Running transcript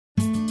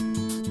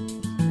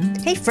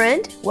Hey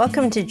friend,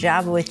 welcome to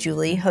Java with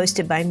Julie,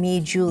 hosted by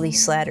me, Julie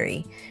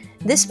Slattery.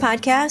 This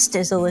podcast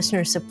is a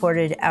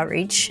listener-supported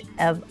outreach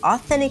of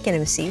Authentic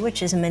Intimacy,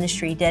 which is a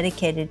ministry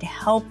dedicated to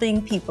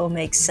helping people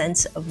make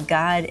sense of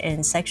God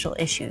and sexual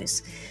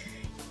issues.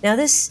 Now,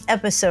 this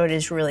episode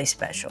is really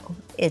special.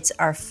 It's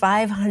our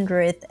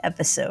 500th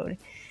episode.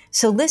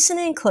 So listen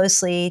in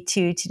closely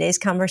to today's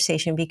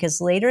conversation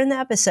because later in the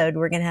episode,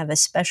 we're going to have a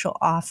special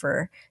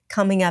offer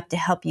coming up to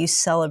help you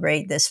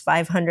celebrate this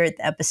 500th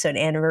episode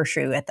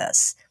anniversary with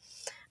us.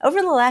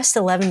 Over the last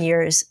 11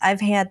 years,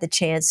 I've had the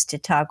chance to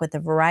talk with a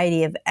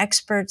variety of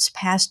experts,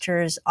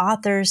 pastors,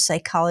 authors,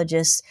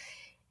 psychologists,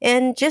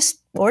 and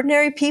just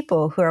ordinary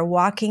people who are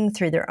walking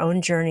through their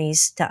own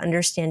journeys to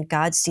understand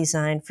God's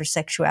design for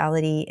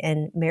sexuality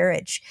and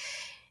marriage.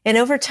 And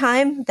over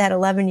time, that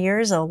 11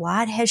 years, a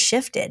lot has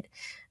shifted.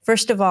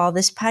 First of all,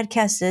 this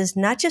podcast is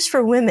not just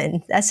for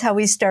women. That's how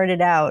we started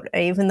out.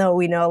 Even though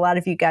we know a lot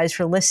of you guys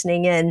for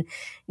listening in,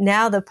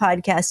 now the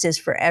podcast is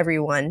for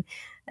everyone.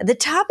 The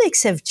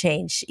topics have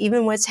changed.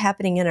 Even what's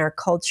happening in our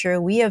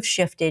culture, we have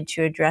shifted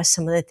to address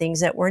some of the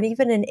things that weren't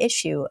even an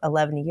issue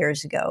 11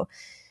 years ago.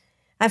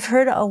 I've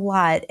heard a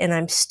lot and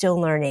I'm still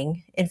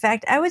learning. In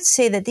fact, I would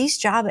say that these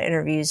job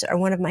interviews are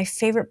one of my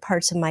favorite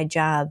parts of my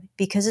job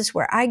because it's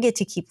where I get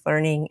to keep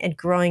learning and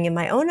growing in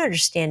my own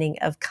understanding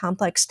of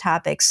complex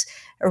topics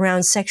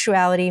around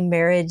sexuality,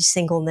 marriage,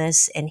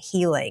 singleness, and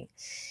healing.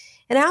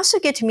 And I also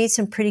get to meet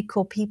some pretty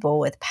cool people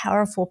with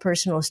powerful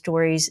personal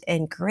stories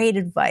and great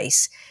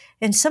advice.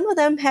 And some of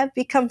them have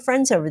become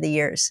friends over the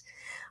years.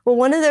 Well,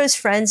 one of those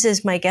friends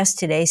is my guest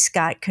today,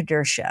 Scott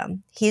Kedersha.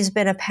 He's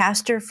been a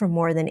pastor for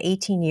more than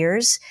 18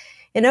 years.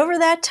 And over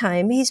that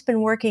time, he's been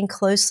working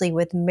closely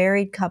with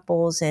married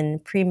couples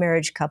and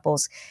pre-marriage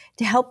couples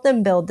to help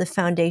them build the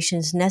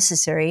foundations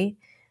necessary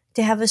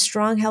to have a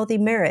strong, healthy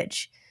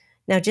marriage.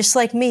 Now, just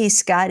like me,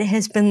 Scott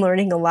has been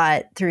learning a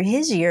lot through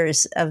his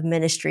years of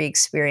ministry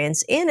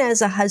experience and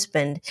as a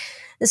husband.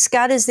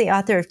 Scott is the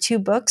author of 2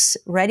 books,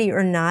 Ready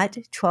or Not,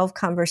 12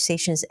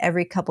 Conversations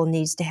Every Couple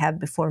Needs to Have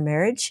Before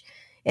Marriage,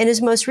 and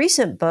his most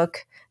recent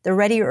book, The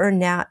Ready or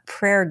Not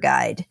Prayer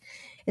Guide.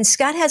 And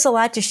Scott has a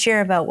lot to share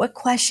about what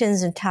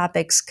questions and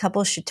topics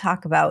couples should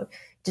talk about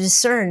to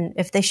discern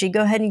if they should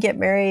go ahead and get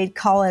married,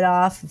 call it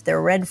off, if there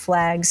are red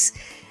flags.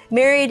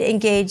 Married,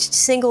 engaged,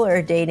 single,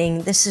 or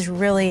dating, this is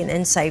really an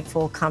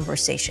insightful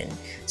conversation.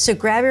 So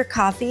grab your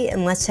coffee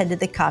and let's head to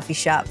the coffee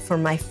shop for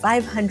my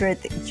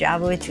 500th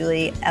Java with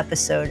Julie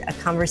episode, A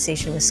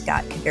Conversation with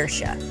Scott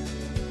Kedersha.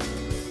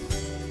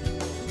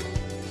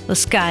 Well,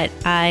 Scott,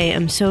 I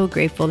am so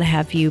grateful to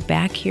have you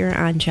back here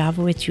on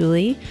Java with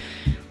Julie.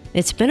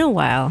 It's been a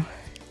while.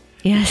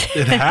 Yes.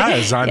 It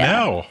has, I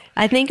know.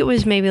 I think it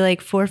was maybe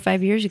like 4 or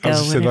 5 years ago. I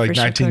was when like first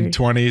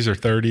 1920s or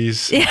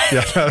 30s.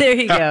 Yeah. There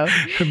you go.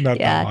 Not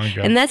that long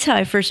ago. And that's how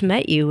I first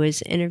met you,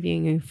 was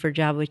interviewing you for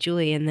Java with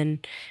Julie. And then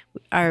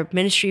our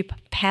ministry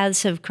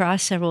paths have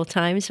crossed several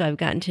times, so I've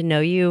gotten to know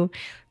you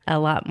a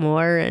lot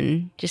more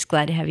and just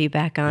glad to have you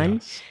back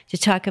on to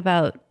talk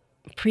about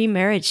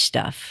pre-marriage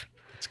stuff.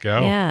 Let's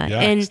go. Yeah.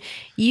 Yes. And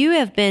you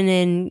have been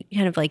in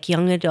kind of like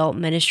young adult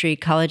ministry,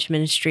 college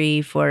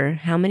ministry for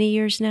how many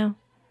years now?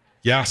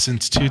 Yeah,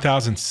 since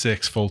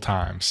 2006 full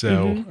time.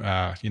 So,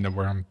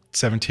 we're on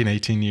 17,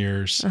 18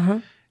 years.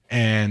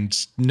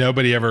 And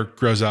nobody ever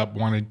grows up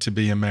wanting to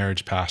be a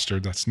marriage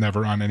pastor. That's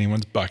never on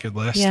anyone's bucket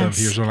list of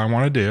here's what I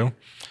want to do.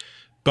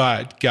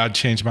 But God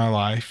changed my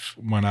life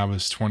when I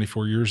was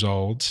 24 years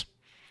old.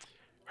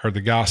 Heard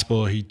the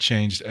gospel. He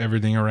changed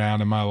everything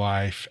around in my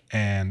life.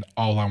 And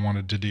all I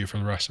wanted to do for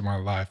the rest of my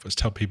life was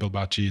tell people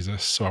about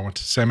Jesus. So I went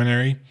to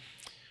seminary,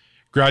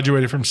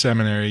 graduated from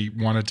seminary,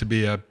 wanted to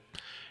be a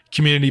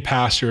community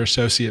pastor,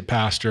 associate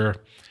pastor,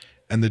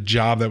 and the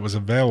job that was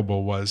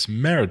available was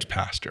marriage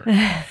pastor.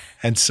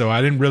 And so I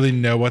didn't really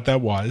know what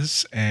that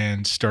was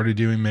and started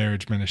doing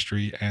marriage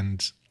ministry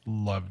and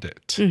loved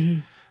it.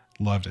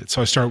 Loved it.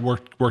 So I started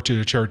worked at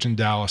a church in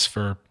Dallas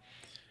for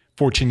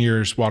 14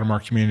 years,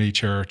 Watermark Community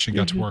Church, and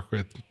got to work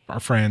with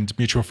our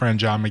mutual friend,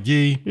 John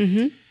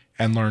McGee,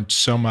 and learned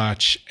so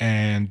much,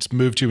 and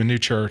moved to a new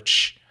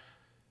church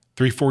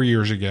 3-4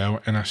 years ago,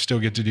 and I still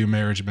get to do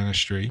marriage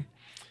ministry.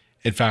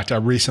 In fact, I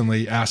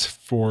recently asked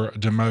for a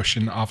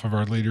demotion off of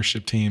our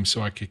leadership team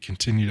so I could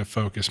continue to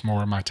focus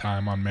more of my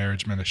time on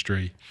marriage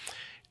ministry.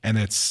 And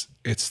it's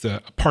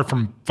apart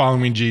from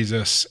following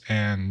Jesus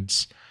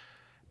and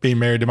being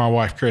married to my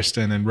wife,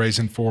 Kristen, and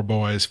raising 4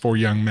 boys, 4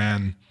 young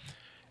men,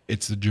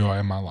 it's the joy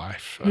of my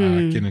life,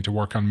 getting to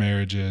work on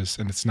marriages.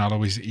 And it's not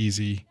always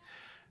easy,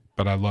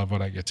 but I love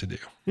what I get to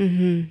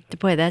do.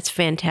 Boy, that's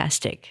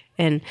fantastic.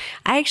 And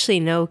I actually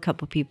know a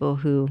couple people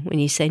who, when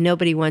you say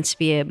nobody wants to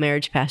be a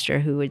marriage pastor,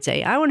 who would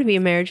say, I want to be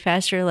a marriage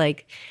pastor,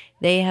 like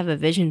they have a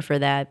vision for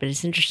that. But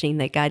it's interesting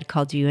that God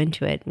called you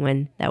into it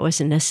when that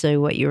wasn't necessarily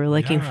what you were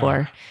looking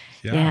for.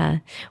 Yeah.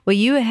 Well,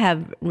 you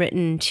have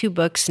written 2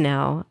 books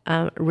now,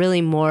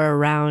 really more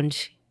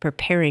around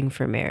preparing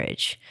for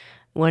marriage.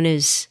 One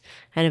is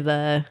kind of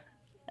a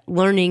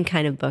learning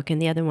kind of book, and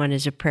the other one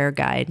is a prayer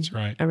guide That's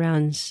right.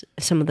 around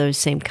some of those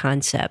same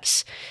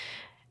concepts.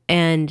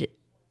 And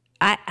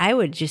I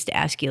would just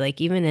ask you,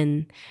 like, even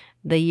in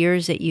the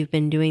years that you've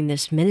been doing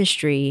this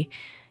ministry,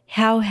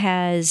 how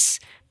has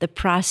the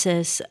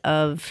process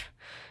of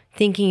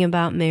thinking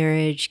about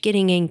marriage,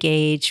 getting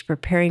engaged,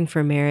 preparing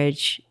for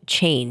marriage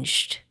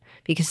changed?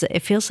 Because it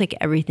feels like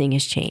everything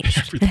has changed.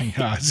 Everything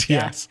has,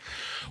 yes.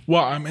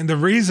 Well, I mean, the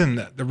reason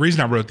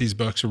I wrote these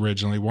books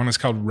originally, one is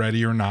called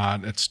Ready or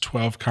Not. It's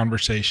 12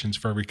 conversations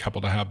for every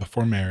couple to have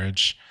before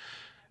marriage.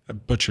 I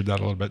butchered that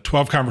a little bit.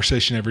 12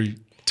 conversations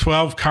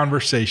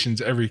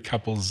every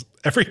couple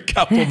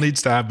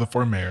needs to have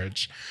before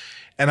marriage.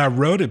 And I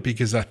wrote it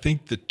because I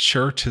think the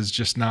church has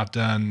just not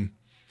done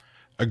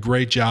a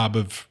great job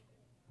of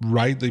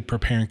rightly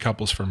preparing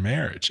couples for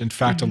marriage. In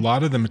fact, a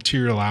lot of the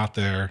material out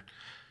there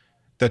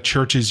that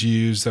churches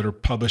use that are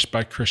published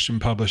by Christian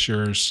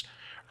publishers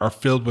are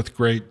filled with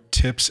great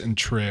tips and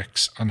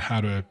tricks on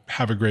how to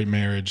have a great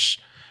marriage.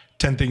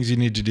 10 things you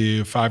need to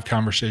do, 5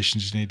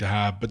 conversations you need to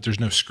have, but there's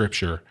no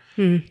scripture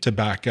to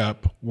back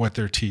up what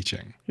they're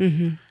teaching.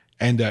 And,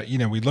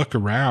 we look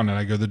around and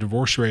I go, the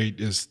divorce rate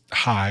is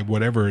high,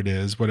 whatever it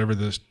is, whatever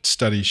the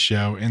studies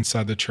show,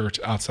 inside the church,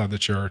 outside the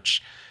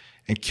church.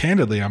 And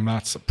candidly, I'm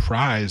not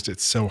surprised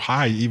it's so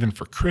high, even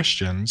for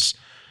Christians,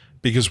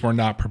 because we're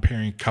not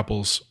preparing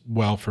couples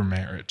well for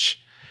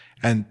marriage.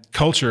 And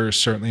culture is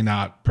certainly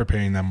not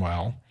preparing them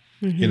well.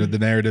 The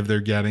narrative they're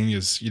getting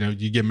is,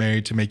 you get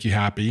married to make you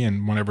happy,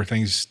 and whenever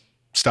things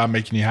stop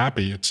making you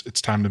happy,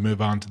 it's time to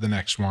move on to the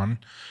next one.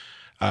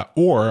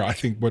 Or I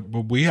think what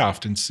we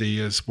often see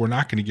is we're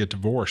not going to get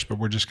divorced, but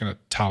we're just going to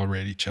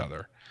tolerate each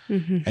other.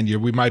 And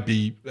we might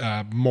be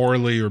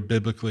morally or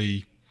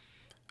biblically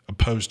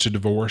opposed to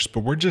divorce,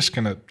 but we're just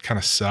going to kind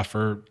of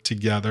suffer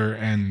together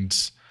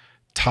and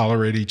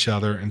tolerate each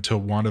other until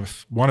one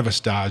of us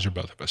dies or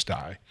both of us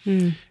die.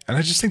 And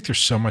I just think there's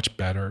so much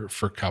better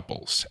for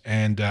couples.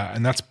 And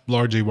that's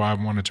largely why I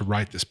wanted to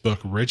write this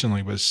book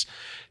originally, was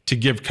to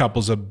give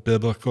couples a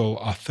biblical,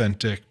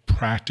 authentic,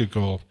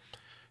 practical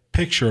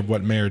picture of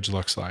what marriage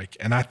looks like.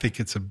 And I think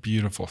it's a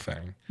beautiful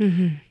thing.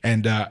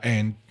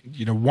 And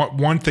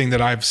one thing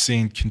that I've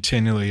seen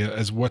continually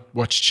as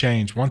what's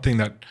changed, one thing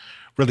that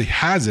really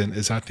hasn't,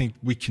 is I think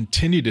we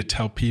continue to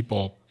tell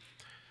people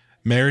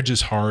marriage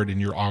is hard and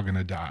you're all going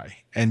to die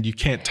and you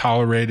can't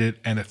tolerate it.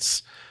 And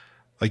it's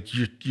like,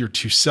 you're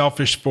too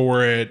selfish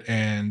for it.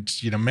 And,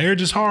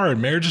 marriage is hard,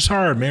 marriage is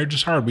hard, marriage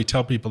is hard. We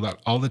tell people that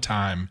all the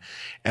time.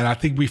 And I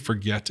think we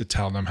forget to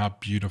tell them how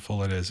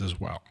beautiful it is as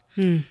well.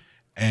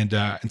 And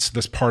so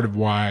that's part of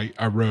why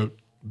I wrote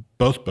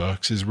both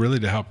books, is really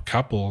to help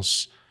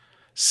couples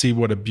see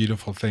what a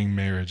beautiful thing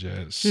marriage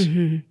is.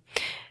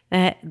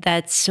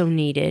 That's so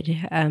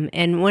needed.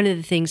 And one of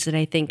the things that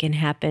I think can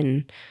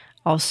happen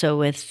also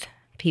with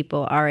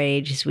people our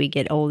age as we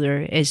get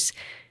older is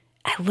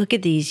I look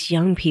at these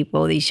young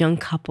people, these young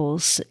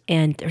couples,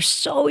 and they're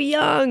so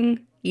young,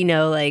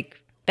 like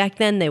back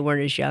then they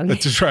weren't as young.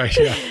 That's right,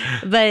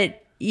 yeah.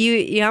 But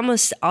you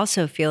almost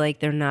also feel like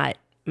they're not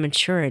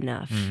mature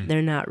enough.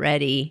 They're not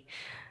ready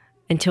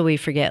until we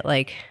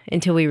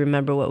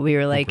remember what we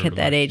were like at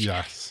that age.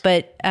 Yes.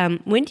 But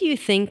when do you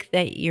think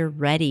that you're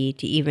ready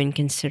to even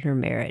consider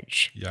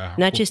marriage? Yeah.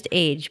 Not just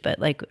age, but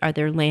are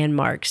there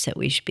landmarks that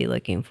we should be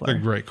looking for? That's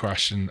a great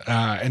question.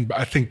 And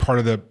I think part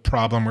of the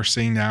problem we're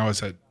seeing now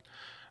is that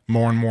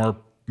more and more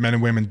men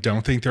and women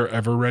don't think they're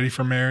ever ready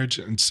for marriage.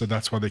 And so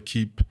that's why they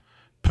keep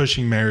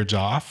pushing marriage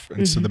off.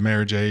 And so the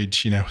marriage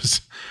age,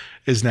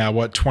 is now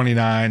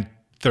 29,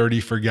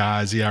 30 for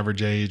guys, the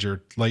average age,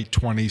 or late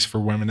 20s for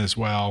women as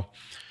well.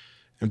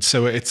 And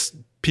so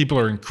people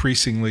are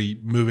increasingly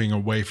moving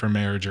away from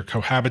marriage or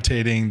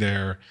cohabitating.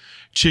 They're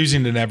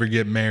choosing to never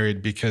get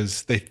married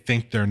because they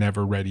think they're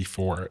never ready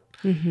for it.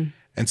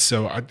 And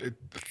so I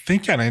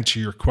think I'd answer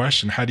your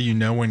question, how do you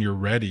know when you're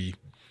ready?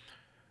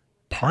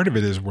 Part of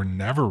it is we're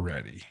never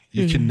ready.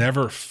 You can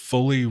never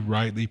fully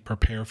rightly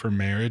prepare for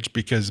marriage,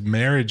 because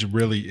marriage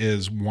really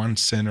is one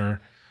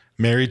sinner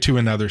married to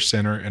another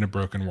sinner in a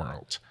broken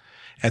world.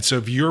 And so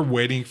if you're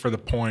waiting for the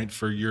point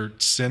for your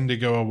sin to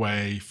go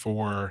away,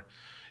 for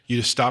you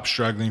to stop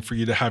struggling, for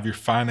you to have your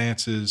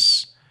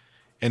finances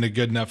in a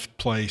good enough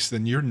place,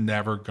 then you're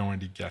never going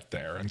to get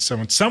there. And so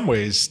in some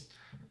ways,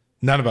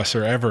 none of us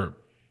are ever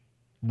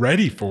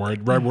ready for it,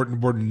 right?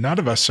 None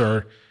of us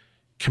are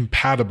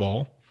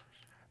compatible.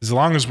 As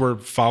long as we're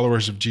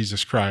followers of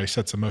Jesus Christ,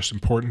 that's the most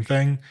important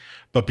thing.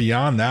 But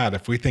beyond that,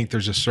 if we think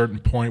there's a certain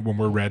point when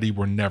we're ready,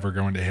 we're never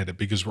going to hit it,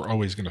 because we're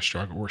always going to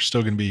struggle. We're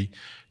still going to be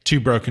two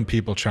broken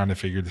people trying to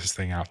figure this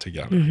thing out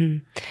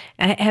together.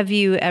 Have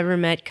you ever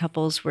met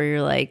couples where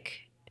you're like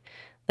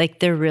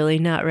they're really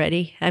not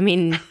ready? I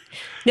mean,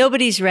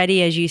 nobody's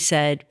ready, as you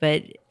said,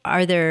 but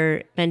are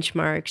there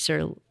benchmarks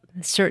or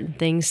certain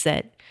things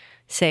that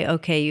say,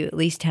 okay, you at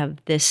least have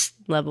this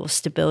level of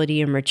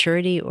stability and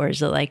maturity? Or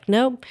is it like,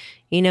 nope,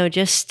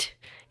 just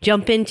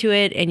jump into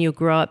it and you'll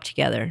grow up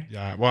together?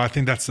 Yeah, well, I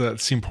think that's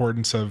the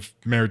importance of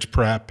marriage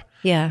prep.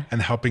 Yeah.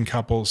 And helping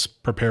couples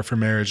prepare for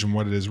marriage, and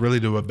what it is really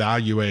to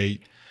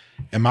evaluate,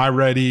 am I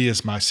ready?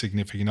 Is my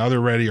significant other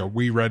ready? Are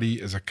we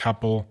ready as a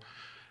couple?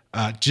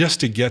 just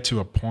to get to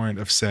a point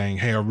of saying,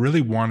 hey, I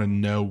really want to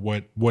know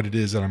what it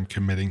is that I'm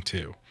committing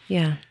to.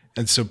 Yeah.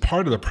 And so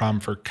part of the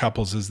problem for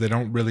couples is they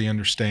don't really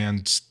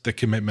understand the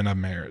commitment of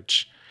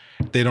marriage.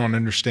 They don't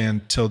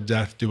understand till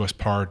death do us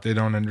part. They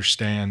don't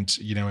understand,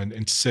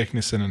 in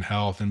sickness and in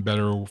health, and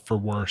better for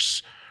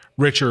worse,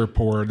 richer or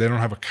poor. They don't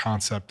have a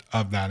concept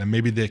of that. And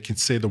maybe they can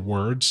say the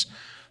words,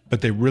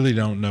 but they really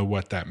don't know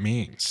what that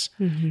means.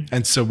 Mm-hmm.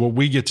 And so what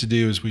we get to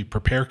do as we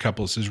prepare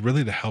couples is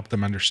really to help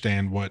them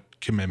understand what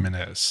commitment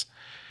is.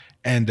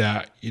 And,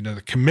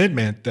 the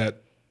commitment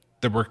that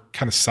we're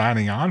kind of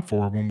signing on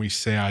for when we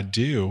say I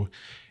do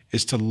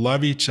is to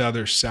love each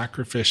other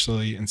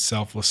sacrificially and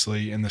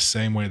selflessly in the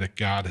same way that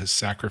God has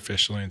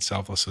sacrificially and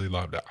selflessly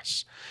loved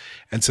us.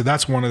 And so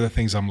that's one of the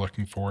things I'm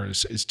looking for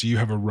is do you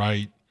have a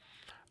right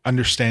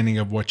understanding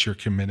of what you're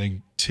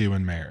committing to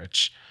in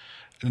marriage?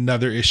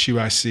 Another issue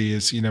I see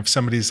is, if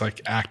somebody's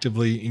like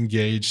actively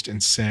engaged in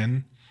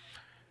sin.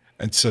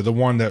 And so the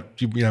one that,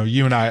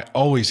 you and I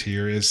always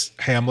hear is,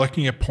 hey, I'm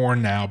looking at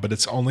porn now, but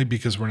it's only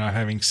because we're not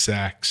having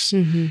sex.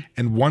 Mm-hmm.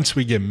 And once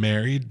we get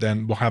married,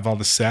 then we'll have all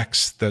the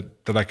sex that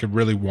I could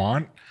really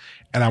want,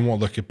 and I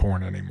won't look at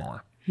porn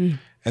anymore. Mm.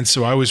 And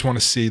so I always want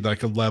to see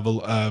like a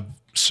level of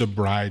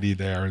sobriety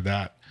there,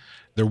 that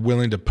they're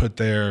willing to put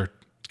their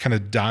kind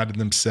of die to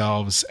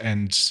themselves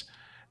and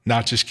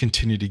not just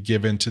continue to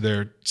give into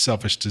their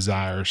selfish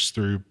desires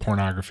through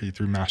pornography,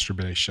 through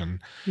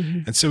masturbation.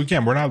 Mm-hmm. And so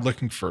again, we're not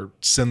looking for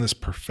sinless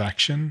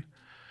perfection,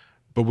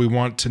 but we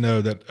want to know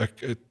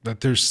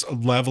that there's a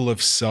level of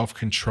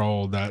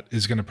self-control that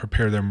is going to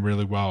prepare them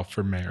really well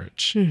for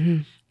marriage.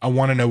 Mm-hmm. I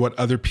want to know what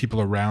other people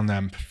around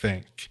them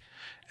think.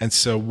 And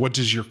so what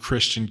does your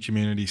Christian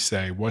community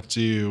say? What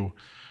do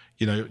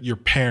your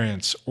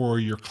parents or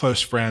your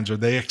close friends, are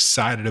they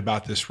excited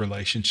about this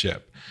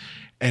relationship?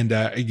 And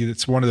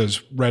it's one of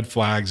those red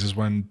flags is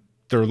when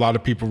there are a lot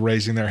of people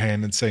raising their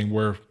hand and saying,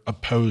 we're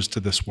opposed to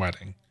this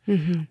wedding.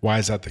 Mm-hmm. Why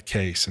is that the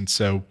case? And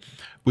so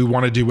we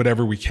want to do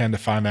whatever we can to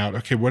find out,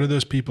 okay, what do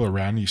those people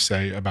around you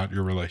say about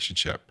your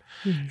relationship?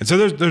 Mm-hmm. And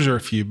so those are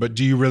a few, but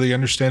do you really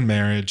understand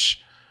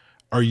marriage?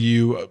 Are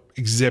you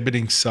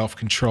exhibiting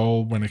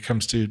self-control when it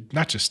comes to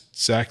not just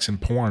sex and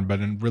porn,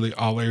 but in really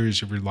all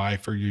areas of your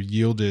life? Are you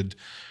yielded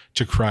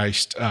to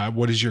Christ?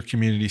 What does your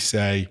community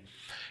say?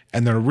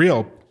 And then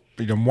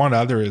one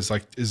other is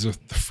the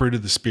fruit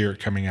of the Spirit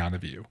coming out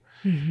of you.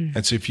 Mm-hmm.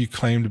 And so if you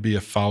claim to be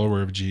a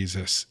follower of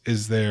Jesus,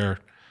 is there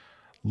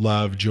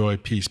love, joy,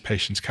 peace,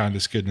 patience,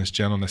 kindness, goodness,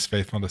 gentleness,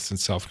 faithfulness, and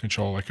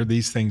self-control? Are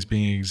these things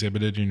being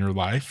exhibited in your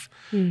life?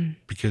 Mm.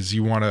 Because if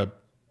you want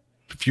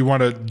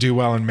to do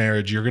well in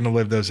marriage, you're going to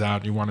live those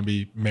out. You want to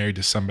be married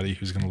to somebody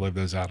who's going to live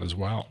those out as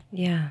well.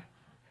 Yeah.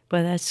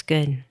 Well, that's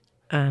good.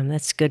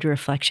 That's good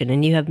reflection.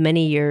 And you have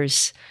many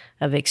years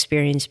of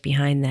experience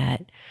behind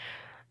that.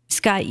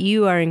 Scott,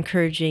 you are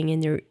encouraging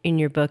in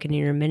your book and in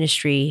your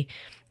ministry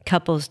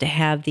couples to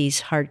have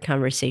these hard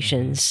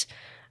conversations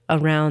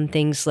around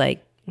things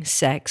like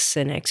sex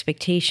and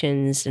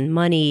expectations and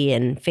money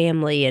and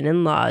family and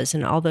in-laws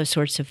and all those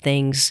sorts of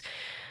things.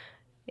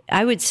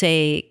 I would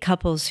say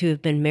couples who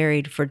have been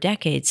married for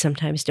decades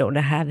sometimes don't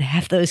know how to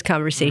have those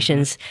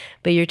conversations,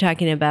 but you're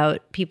talking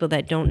about people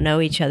that don't know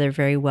each other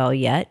very well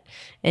yet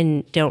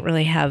and don't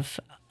really have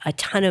a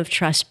ton of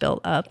trust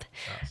built up.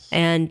 Yes.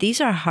 And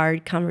these are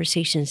hard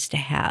conversations to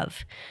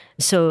have.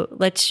 So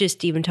let's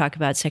just even talk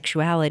about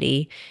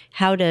sexuality.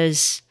 How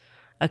does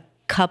a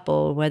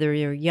couple, whether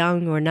you're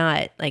young or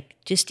not,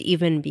 just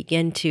even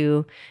begin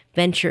to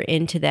venture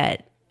into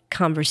that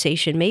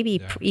conversation,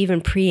 maybe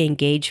even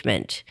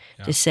pre-engagement,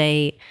 to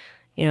say,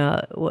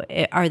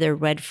 are there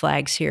red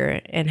flags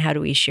here, and how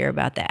do we share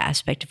about that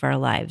aspect of our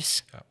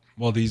lives? Yeah.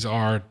 Well, these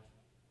are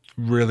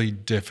really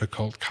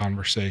difficult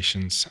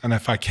conversations. And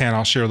if I can,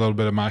 I'll share a little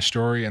bit of my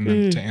story and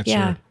then to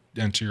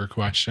answer your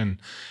question.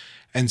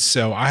 And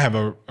so I have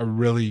a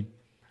really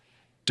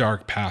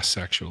dark past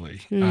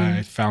sexually.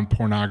 I found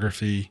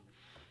pornography,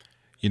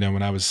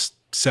 when I was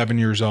 7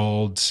 years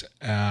old,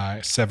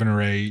 7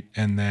 or 8,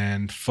 and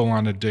then full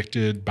on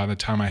addicted by the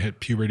time I hit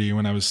puberty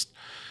when I was,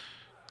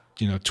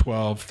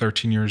 12,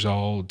 13 years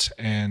old,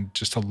 and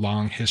just a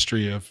long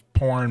history of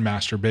porn,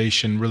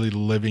 masturbation, really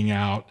living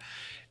out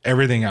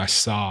everything I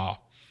saw.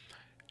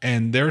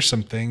 And there are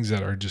some things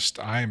that are just,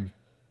 I'm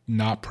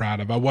not proud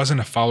of. I wasn't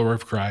a follower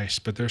of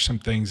Christ, but there's some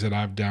things that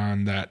I've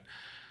done that,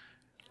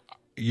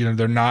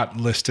 they're not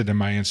listed in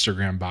my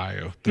Instagram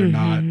bio. They're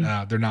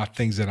not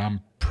things that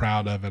I'm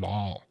proud of at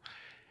all.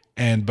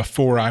 And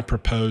before I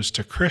proposed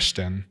to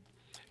Kristen,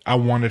 I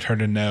wanted her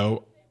to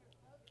know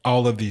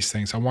all of these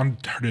things. I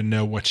wanted her to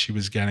know what she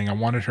was getting. I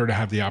wanted her to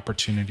have the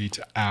opportunity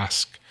to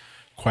ask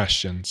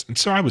questions. And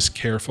so I was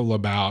careful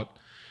about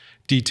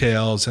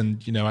details,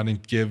 and I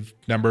didn't give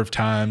number of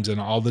times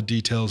and all the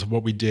details of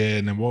what we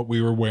did and what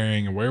we were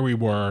wearing and where we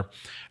were.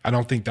 I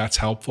don't think that's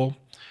helpful,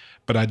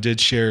 but I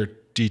did share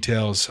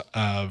details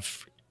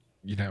of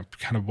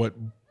kind of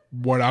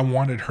what I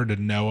wanted her to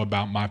know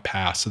about my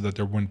past so that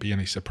there wouldn't be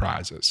any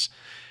surprises.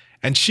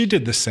 And she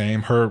did the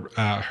same.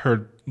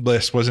 Her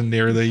list wasn't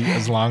nearly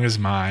as long as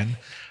mine,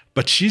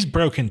 but she's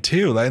broken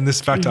too. And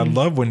this fact, I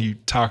love when you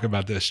talk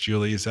about this,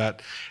 Julie, is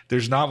that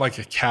there's not like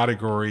a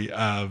category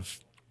of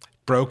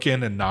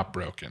broken and not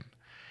broken.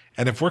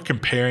 And if we're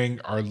comparing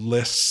our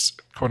lists,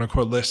 quote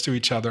unquote, lists to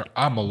each other,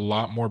 I'm a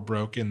lot more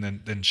broken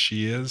than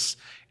she is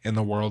in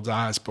the world's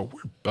eyes, but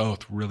we're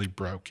both really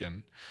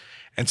broken.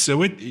 And so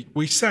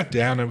we sat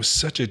down. It was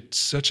such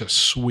a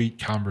sweet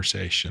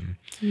conversation.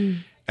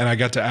 And I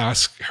got to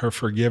ask her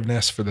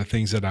forgiveness for the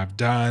things that I've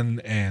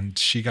done. And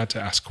she got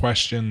to ask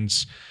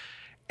questions.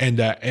 And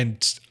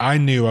I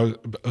knew I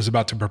was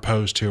about to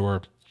propose to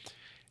her.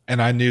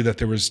 And I knew that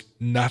there was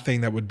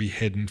nothing that would be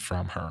hidden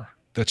from her,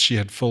 that she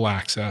had full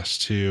access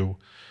to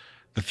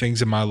the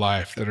things in my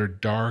life that are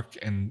dark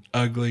and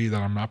ugly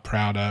that I'm not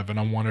proud of. And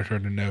I wanted her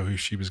to know who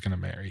she was going to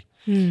marry.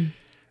 And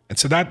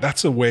so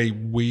that's the way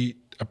we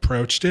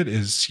approached it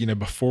is,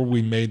 before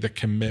we made the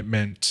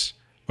commitment,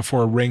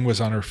 before a ring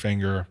was on her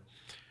finger,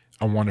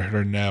 I wanted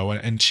her to know,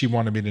 and she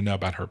wanted me to know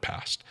about her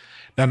past.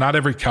 Now, not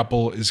every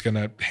couple is going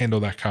to handle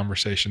that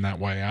conversation that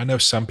way. I know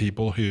some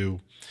people who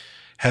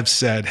have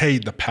said, hey,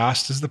 the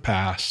past is the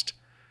past.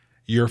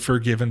 You're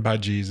forgiven by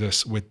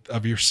Jesus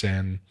of your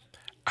sin.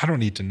 I don't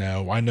need to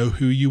know. I know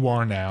who you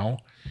are now,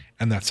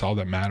 and that's all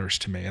that matters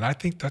to me. And I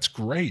think that's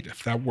great.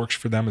 If that works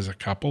for them as a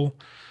couple,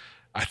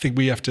 I think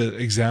we have to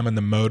examine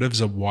the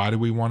motives of why do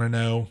we want to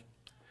know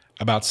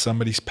about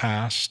somebody's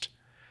past.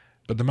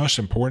 But the most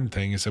important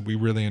thing is that we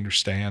really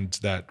understand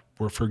that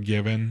we're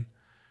forgiven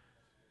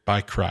by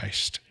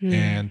Christ,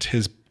 and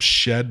his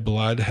shed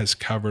blood has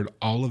covered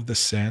all of the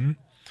sin.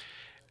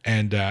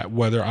 And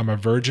whether I'm a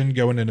virgin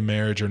going into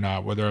marriage or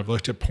not, whether I've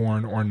looked at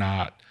porn or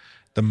not,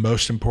 the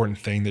most important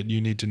thing that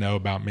you need to know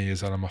about me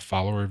is that I'm a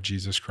follower of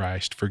Jesus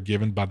Christ,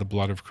 forgiven by the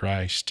blood of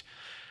Christ.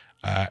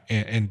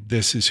 And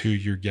this is who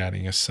you're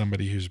getting, as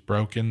somebody who's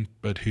broken,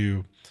 but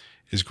who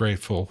is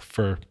grateful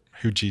for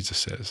who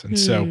Jesus is. And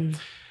so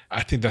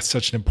I think that's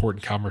such an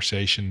important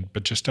conversation,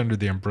 but just under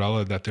the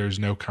umbrella that there's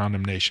no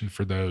condemnation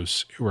for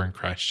those who are in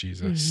Christ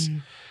Jesus,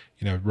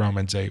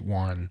 Romans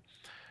 8:1.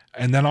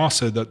 And then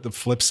also the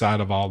flip side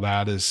of all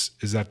that is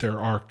that there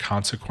are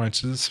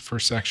consequences for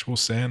sexual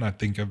sin. I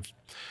think of,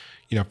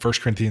 1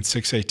 Corinthians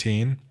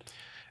 6:18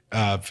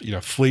 of,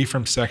 flee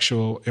from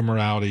sexual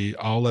immorality.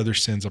 All other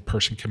sins a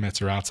person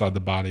commits are outside the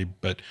body,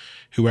 but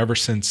whoever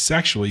sins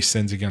sexually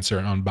sins against their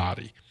own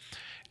body.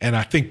 And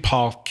I think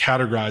Paul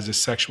categorizes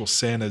sexual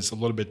sin as a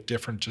little bit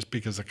different just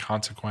because the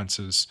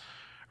consequences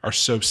are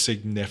so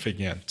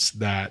significant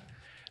that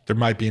there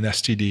might be an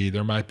STD,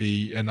 there might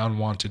be an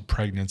unwanted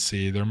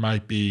pregnancy, there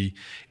might be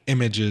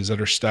images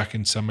that are stuck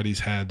in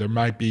somebody's head, there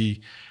might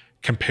be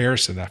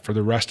comparison that for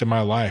the rest of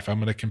my life, I'm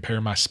going to compare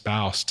my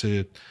spouse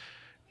to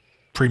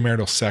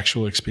premarital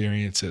sexual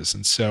experiences.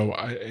 And so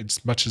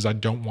as much as I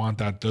don't want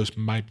that, those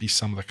might be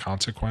some of the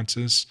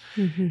consequences.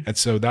 And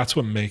so that's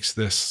what makes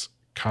this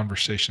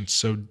conversation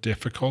so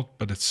difficult,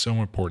 but it's so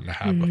important to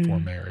have before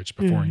marriage,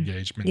 before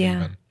engagement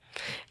even.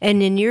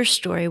 And in your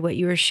story, what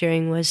you were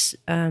sharing was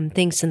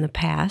things in the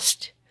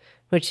past,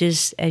 which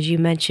is, as you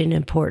mentioned,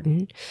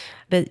 important.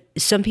 But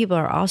some people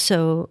are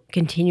also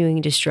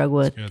continuing to struggle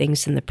with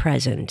things in the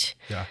present.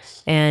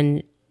 Yes.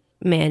 And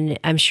man,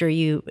 I'm sure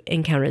you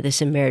encounter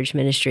this in marriage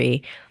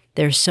ministry.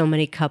 There's so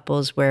many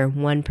couples where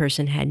one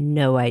person had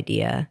no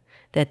idea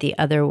that the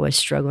other was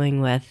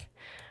struggling with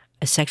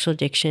a sexual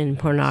addiction,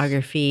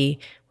 pornography,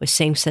 with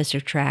same-sex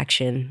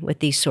attraction, with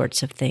these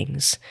sorts of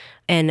things.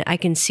 And I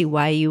can see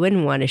why you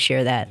wouldn't want to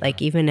share that.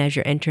 Like, even as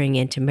you're entering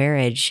into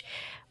marriage,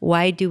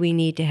 why do we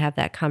need to have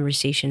that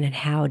conversation, and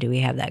how do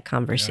we have that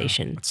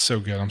conversation? That's so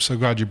good. I'm so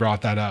glad you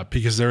brought that up,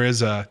 because there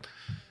is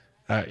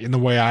in the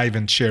way I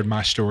even shared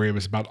my story, it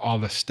was about all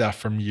the stuff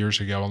from years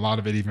ago, a lot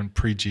of it even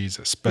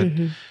pre-Jesus.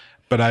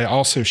 But I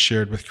also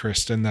shared with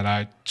Kristen that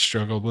I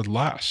struggled with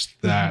lust,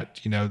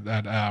 that,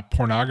 that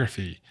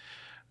pornography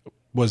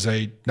was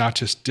a not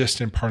just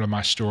distant part of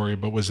my story,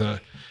 but was a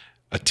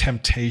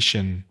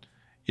temptation.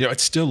 It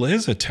still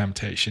is a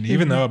temptation,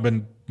 even though I've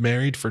been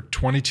married for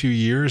 22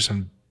 years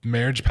and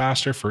marriage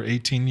pastor for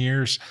 18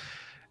 years,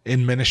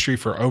 in ministry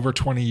for over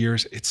 20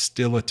 years, it's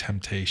still a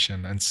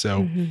temptation. And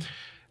so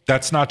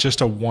that's not just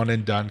a one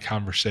and done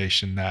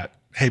conversation that,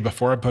 hey,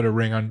 before I put a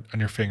ring on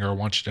your finger, I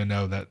want you to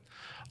know that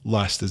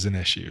lust is an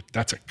issue.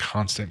 That's a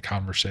constant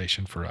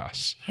conversation for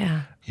us.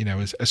 Yeah.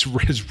 As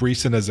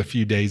recent as a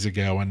few days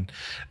ago, and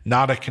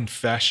not a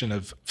confession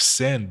of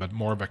sin, but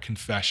more of a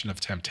confession of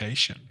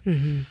temptation.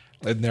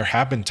 And there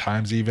have been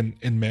times even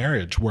in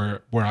marriage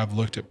where I've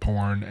looked at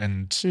porn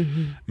and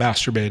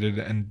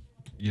masturbated and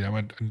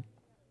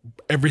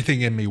everything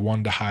in me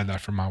wanted to hide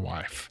that from my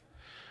wife.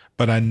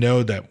 But I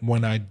know that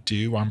when I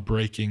do, I'm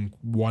breaking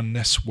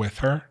oneness with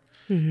her.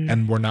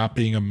 And we're not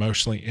being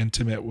emotionally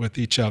intimate with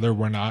each other.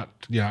 We're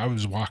not, I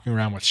was walking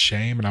around with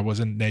shame, and I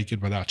wasn't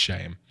naked without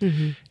shame.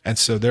 And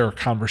so there are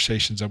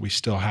conversations that we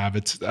still have.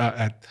 It's,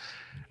 I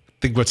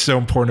think what's so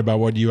important about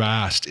what you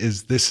asked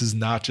is this is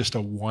not just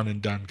a one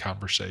and done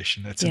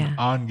conversation. It's an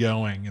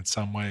ongoing, in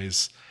some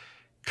ways,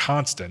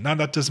 constant. Now,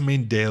 that doesn't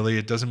mean daily.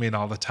 It doesn't mean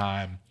all the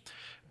time.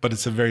 but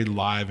it's a very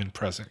live and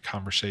present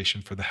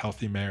conversation for the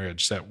healthy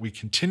marriage, that we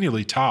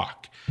continually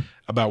talk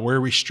about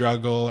where we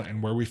struggle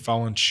and where we've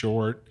fallen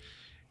short.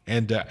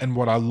 And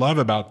what I love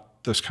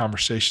about those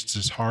conversations,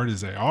 as hard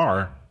as they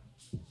are,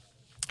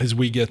 is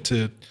we get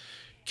to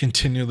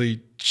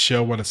continually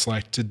show what it's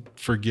like to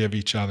forgive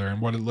each other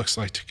and what it looks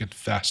like to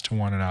confess to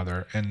one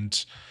another.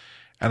 And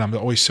I'm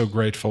always so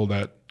grateful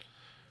that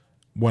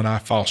when I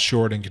fall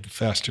short and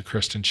confess to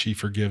Kristen, she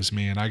forgives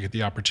me, and I get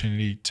the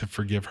opportunity to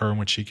forgive her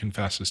when she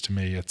confesses to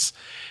me.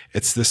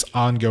 It's this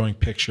ongoing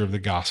picture of the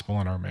gospel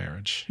in our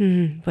marriage.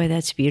 Boy,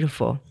 that's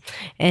beautiful.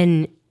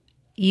 And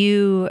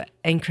you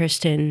and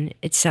Kristen,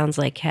 it sounds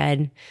like,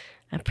 had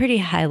a pretty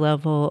high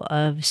level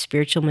of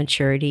spiritual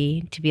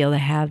maturity to be able to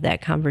have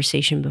that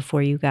conversation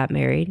before you got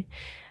married.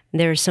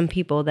 There are some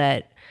people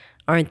that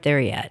aren't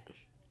there yet,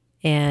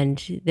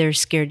 and they're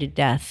scared to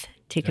death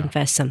to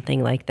confess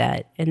something like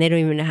that, and they don't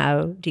even know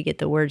how to get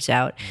the words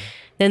out.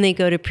 Then they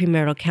go to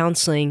premarital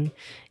counseling,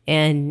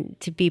 and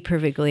to be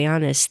perfectly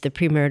honest, the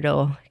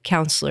premarital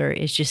counselor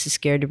is just as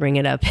scared to bring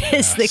it up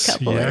as the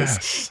couple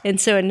is. And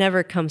so it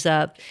never comes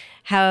up.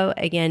 How,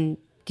 again,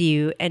 do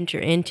you enter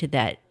into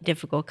that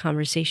difficult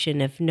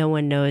conversation if no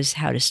one knows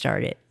how to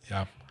start it?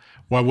 Yeah.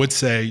 Well, I would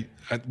say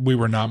we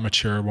were not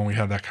mature when we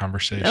had that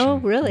conversation. Oh,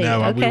 really?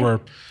 No, okay. We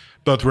were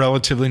both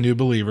relatively new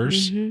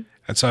believers. Mm-hmm.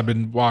 And so I've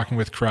been walking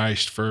with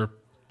Christ for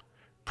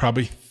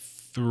probably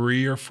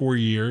 3 or 4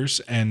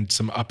 years, and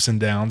some ups and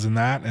downs in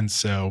that. And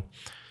so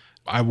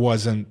I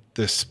wasn't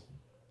this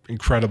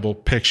incredible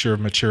picture of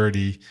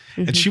maturity,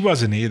 and she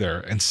wasn't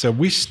either. And so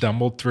we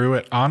stumbled through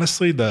it.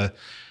 Honestly,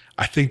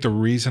 I think the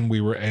reason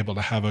we were able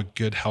to have a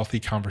good, healthy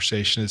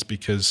conversation is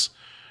because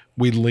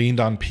we leaned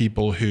on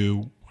people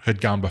who had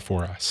gone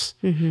before us.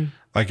 Mm-hmm.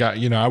 Like,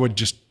 I would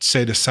just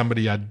say to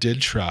somebody I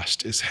did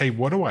trust is, hey,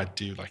 what do I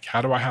do? Like,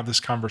 how do I have this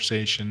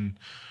conversation?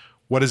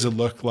 What does it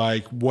look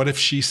like? What if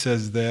she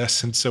says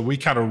this? And so we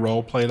kind of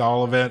role played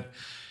all of it.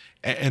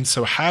 And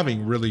so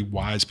having really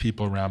wise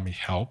people around me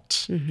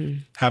helped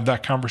have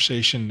that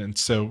conversation. And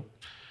so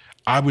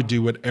I would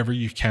do whatever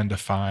you can to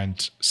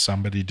find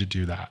somebody to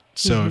do that.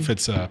 So if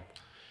it's a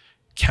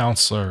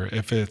counselor,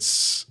 if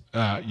it's,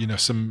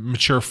 some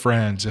mature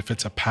friends, if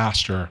it's a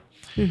pastor,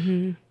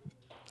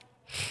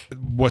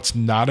 what's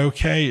not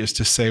okay is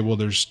to say, well,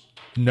 there's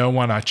no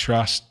one I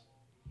trust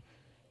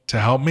to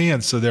help me,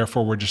 and so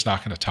therefore we're just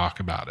not going to talk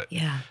about it.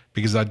 Yeah.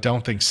 Because I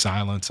don't think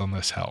silence on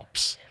this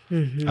helps.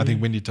 I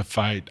think we need to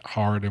fight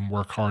hard and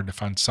work hard to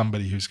find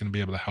somebody who's going to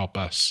be able to help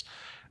us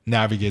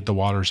navigate the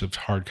waters of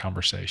hard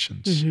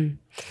conversations.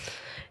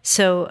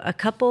 So a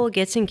couple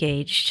gets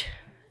engaged,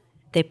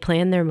 they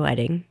plan their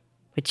wedding,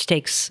 which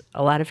takes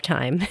a lot of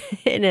time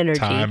and energy.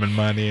 Time and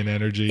money and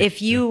energy.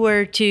 If you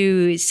were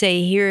to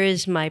say, here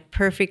is my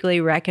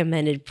perfectly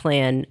recommended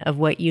plan of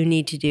what you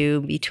need to do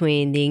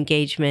between the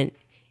engagement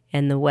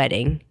and the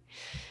wedding,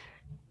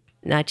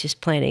 not just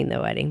planning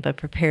the wedding, but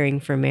preparing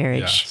for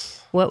marriage,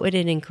 what would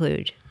it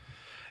include?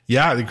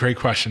 Yeah, great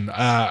question.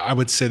 I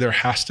would say there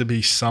has to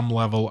be some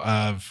level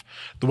of,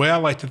 the way I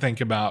like to think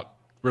about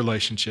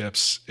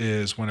relationships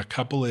is when a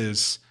couple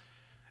is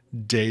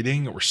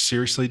dating or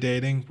seriously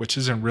dating, which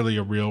isn't really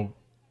a real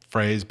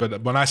phrase,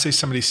 but when I say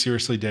somebody's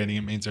seriously dating,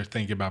 it means they're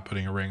thinking about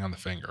putting a ring on the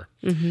finger.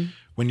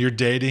 When you're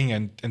dating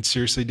and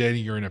seriously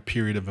dating, you're in a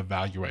period of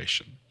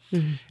evaluation.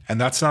 And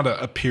that's not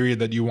a period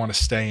that you want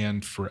to stay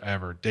in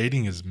forever.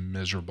 Dating is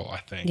miserable, I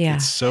think. Yeah.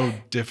 It's so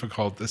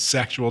difficult, the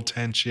sexual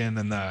tension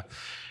and the,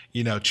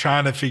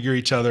 trying to figure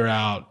each other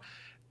out.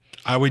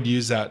 I would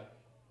use that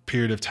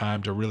period of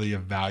time to really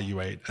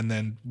evaluate. And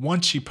then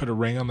once you put a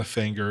ring on the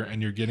finger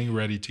and you're getting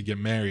ready to get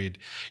married,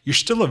 you're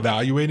still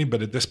evaluating,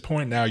 but at this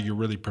point now you're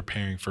really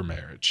preparing for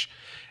marriage.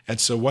 And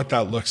so what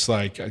that looks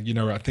like,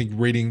 I think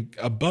reading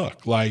a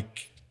book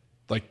like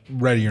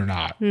Ready or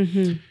Not,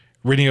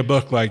 reading a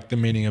book like The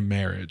Meaning of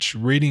Marriage,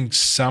 reading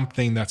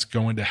something that's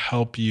going to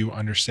help you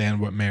understand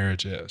what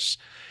marriage is.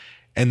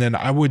 And then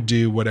I would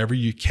do whatever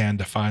you can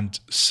to find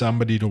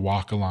somebody to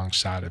walk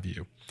alongside of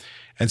you.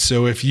 And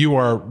so if you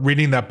are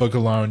reading that book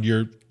alone,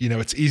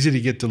 it's easy to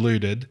get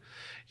deluded.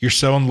 You're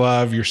so in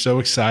love, you're so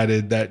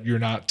excited that you're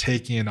not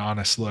taking an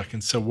honest look.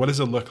 And so what does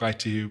it look like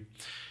to you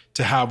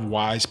to have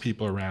wise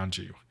people around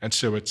you? And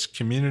so it's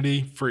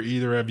community for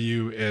either of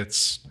you.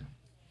 It's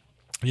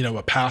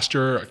a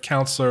pastor, a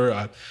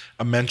counselor,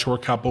 a mentor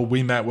couple.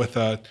 We met with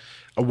a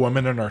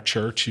woman in our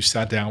church who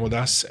sat down with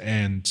us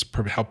and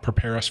helped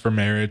prepare us for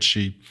marriage.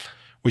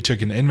 We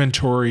took an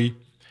inventory.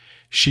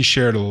 She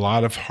shared a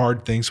lot of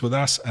hard things with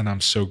us, and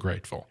I'm so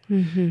grateful.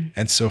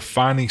 And so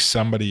finding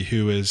somebody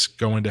who is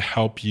going to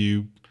help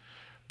you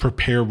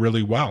prepare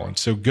really well. And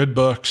so good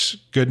books,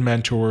 good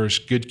mentors,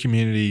 good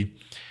community.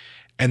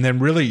 And then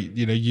really,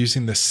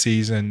 using this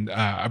season,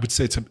 I would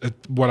say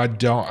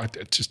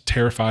it just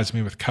terrifies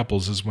me with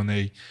couples is when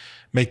they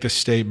make the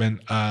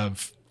statement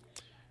of,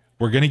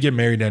 we're going to get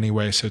married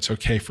anyway, so it's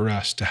okay for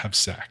us to have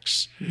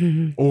sex.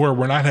 Or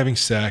we're not having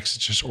sex,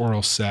 it's just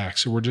oral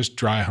sex, or we're just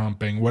dry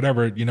humping,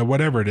 whatever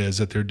it is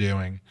that they're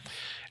doing.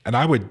 And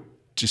I would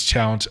just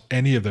challenge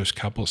any of those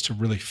couples to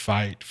really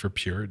fight for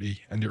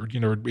purity and,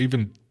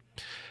 even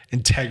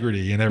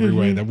integrity in every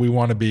way, that we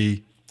want to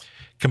be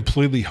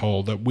completely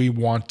whole, that we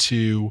want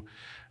to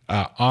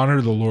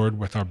honor the Lord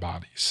with our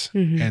bodies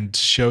and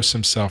show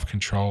some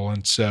self-control.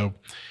 And so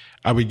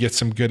I would get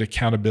some good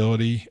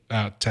accountability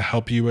to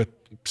help you with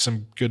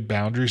some good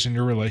boundaries in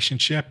your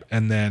relationship.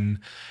 And then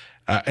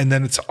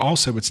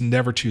it's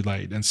never too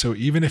late. And so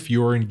even if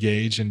you're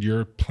engaged and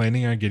you're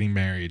planning on getting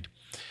married,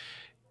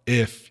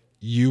 if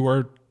you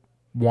are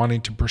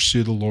wanting to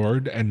pursue the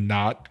Lord and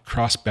not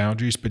cross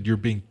boundaries, but you're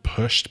being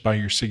pushed by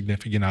your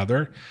significant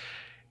other,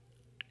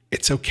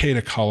 it's okay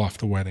to call off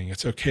the wedding.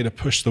 It's okay to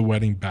push the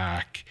wedding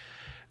back.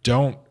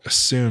 Don't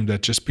assume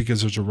that just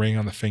because there's a ring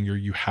on the finger,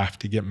 you have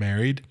to get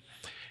married.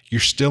 You're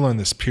still in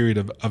this period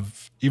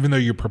of even though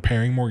you're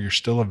preparing more, you're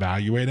still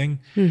evaluating.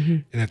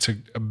 And it's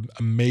an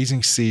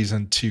amazing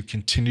season to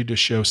continue to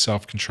show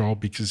self-control,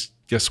 because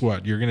guess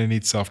what? You're going to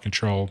need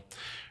self-control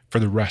for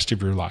the rest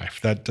of your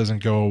life. That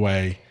doesn't go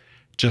away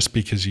just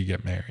because you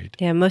get married.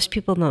 Yeah, most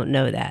people don't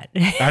know that.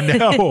 I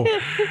know.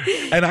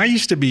 And I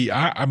used to be,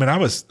 I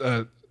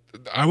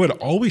would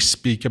always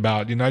speak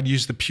about, I'd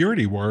use the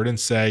purity word and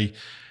say,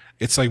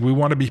 it's like we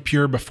want to be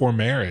pure before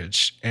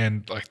marriage.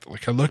 And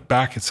like I look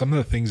back at some of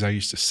the things I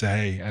used to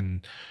say,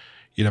 and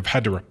I've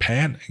had to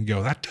repent and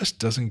go, that just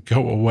doesn't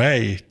go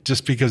away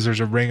just because there's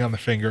a ring on the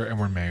finger and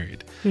we're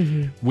married.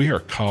 We are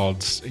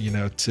called,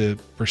 to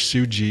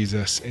pursue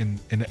Jesus in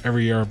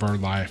every area of our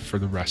life for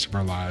the rest of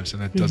our lives.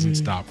 And it doesn't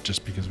stop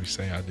just because we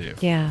say I do.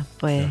 Yeah,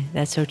 boy, yeah.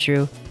 That's so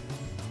true.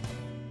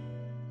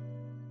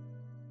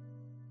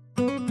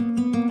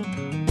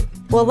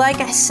 Well, like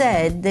I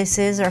said, this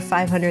is our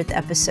 500th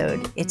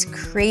episode. It's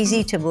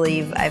crazy to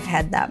believe I've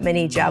had that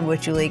many Job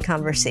with Julie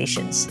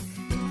conversations.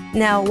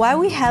 Now, while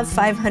we have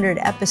 500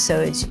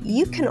 episodes,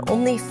 you can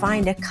only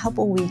find a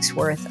couple weeks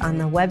worth on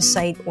the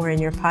website or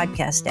in your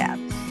podcast app.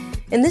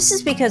 And this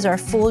is because our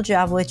full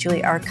Job with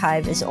Julie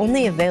archive is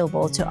only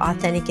available to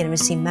Authentic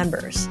Intimacy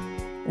members.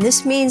 And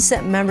this means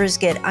that members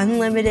get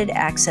unlimited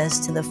access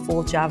to the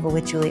full Job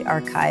with Julie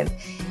archive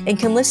and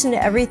can listen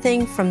to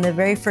everything from the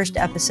very first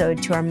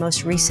episode to our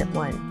most recent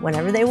one,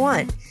 whenever they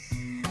want.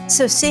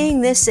 So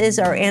seeing this is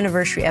our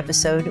anniversary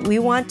episode, we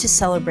want to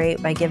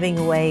celebrate by giving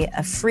away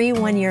a free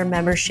 1-year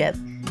membership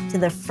to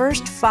the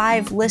first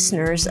 5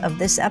 listeners of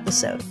this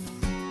episode.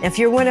 Now, if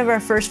you're one of our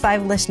first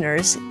 5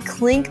 listeners,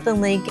 click the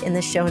link in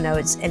the show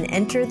notes and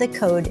enter the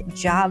code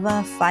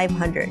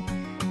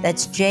JAVA500.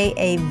 That's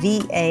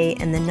JAVA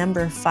and the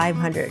number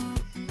 500.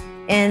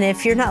 And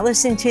if you're not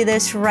listening to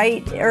this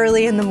right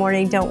early in the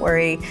morning, don't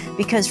worry,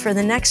 because for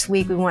the next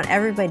week, we want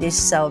everybody to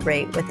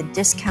celebrate with a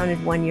discounted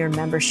 1-year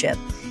membership.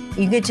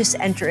 You could just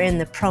enter in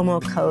the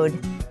promo code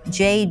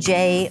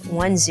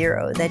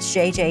JJ10, that's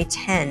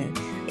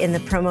JJ10, in the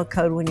promo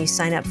code when you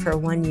sign up for a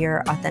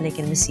 1-year Authentic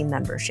Intimacy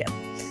membership.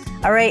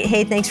 All right,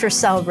 hey, thanks for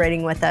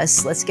celebrating with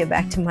us. Let's get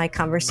back to my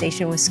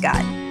conversation with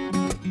Scott.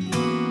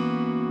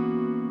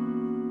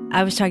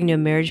 I was talking to a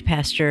marriage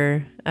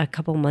pastor a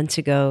couple months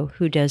ago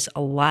who does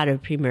a lot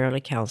of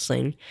premarital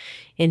counseling,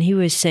 and he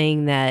was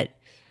saying that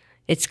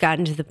it's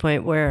gotten to the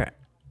point where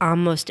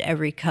almost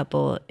every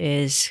couple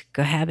is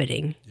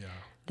cohabiting. Yeah.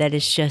 That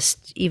it's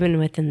just, even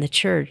within the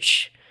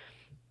church,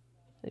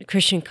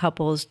 Christian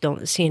couples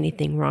don't see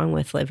anything wrong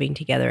with living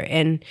together.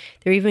 And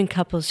there are even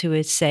couples who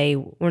would say,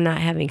 we're not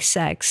having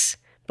sex,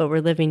 but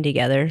we're living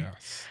together.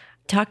 Yes.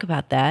 Talk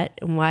about that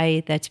and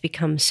why that's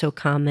become so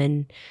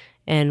common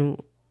and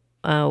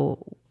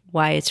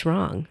why it's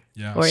wrong.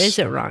 Yes. Or is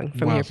it wrong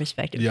from your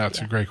perspective? Yeah,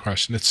 it's a great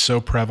question. It's so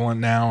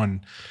prevalent now.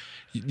 And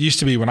it used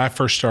to be when I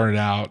first started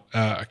out,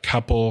 a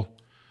couple's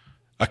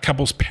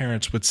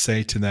parents would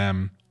say to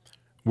them,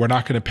 we're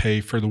not going to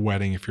pay for the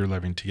wedding if you're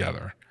living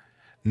together.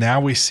 Now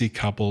we see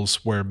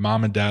couples where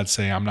mom and dad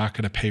say, I'm not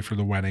going to pay for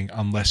the wedding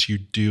unless you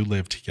do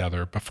live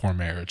together before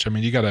marriage. I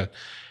mean, you got to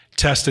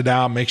test it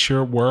out, make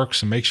sure it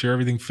works and make sure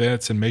everything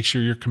fits and make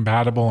sure you're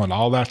compatible and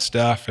all that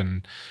stuff.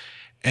 And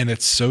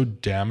it's so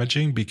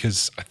damaging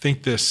because I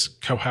think this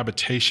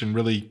cohabitation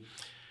really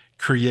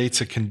creates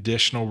a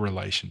conditional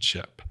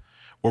relationship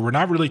where we're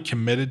not really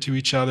committed to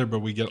each other, but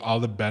we get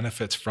all the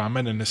benefits from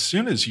it. And as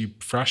soon as you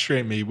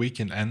frustrate me, we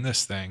can end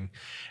this thing.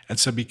 And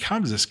so it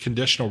becomes this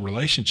conditional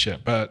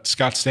relationship. But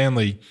Scott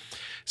Stanley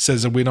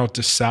says that we don't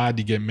decide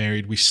to get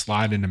married, we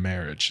slide into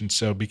marriage. And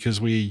so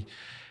because we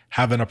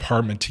have an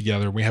apartment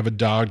together, we have a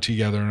dog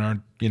together,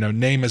 and our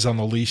name is on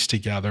the lease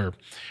together,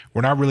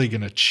 we're not really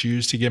going to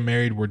choose to get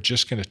married. We're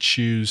just going to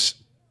choose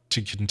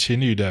to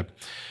continue to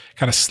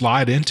kind of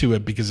slide into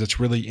it because it's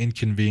really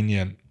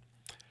inconvenient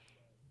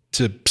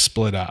to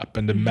split up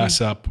and to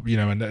mess up,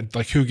 and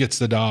like who gets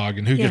the dog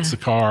and who gets the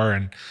car.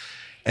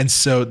 And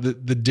so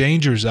the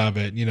dangers of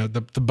it,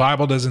 the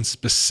Bible doesn't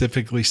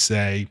specifically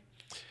say,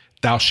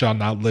 thou shalt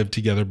not live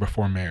together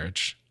before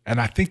marriage.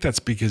 And I think that's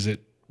because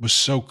it was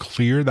so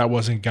clear that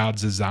wasn't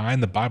God's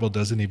design. The Bible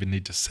doesn't even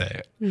need to say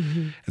it.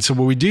 Mm-hmm. And so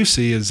what we do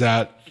see is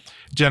that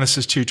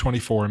Genesis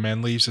 2:24, a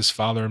man leaves his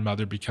father and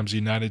mother, becomes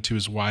united to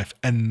his wife,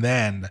 and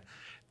then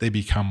they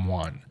become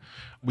one.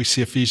 We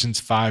see Ephesians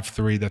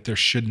 5:3 that there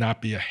should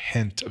not be a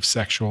hint of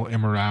sexual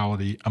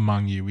immorality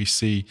among you. We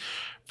see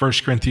 1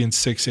 Corinthians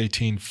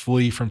 6:18,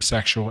 flee from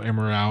sexual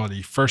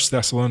immorality. 1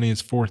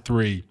 Thessalonians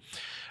 4:3,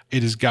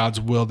 it is God's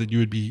will that you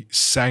would be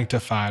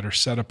sanctified or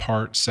set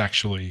apart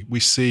sexually. We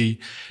see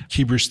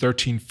Hebrews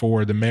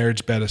 13:4, the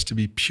marriage bed is to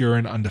be pure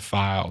and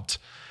undefiled.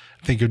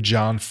 Think of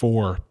John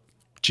 4,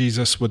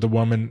 Jesus with the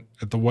woman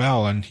at the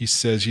well, and he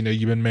says, you've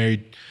been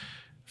married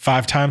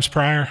 5 times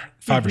prior,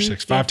 5 or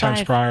 6, 5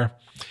 times prior.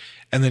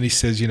 And then he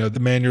says, the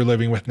man you're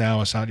living with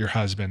now is not your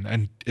husband.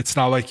 And it's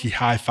not like he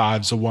high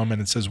fives a woman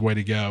and says, way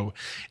to go.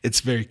 It's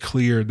very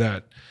clear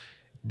that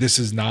this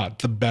is not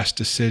the best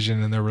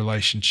decision in their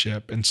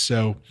relationship. And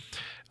so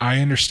I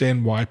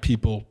understand why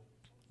people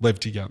live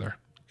together.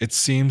 It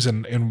seems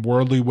in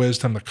worldly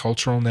wisdom, the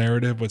cultural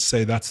narrative would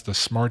say that's the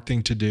smart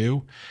thing to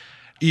do.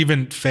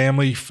 Even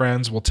family,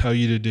 friends will tell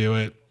you to do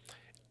it.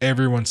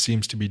 Everyone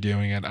seems to be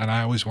doing it. And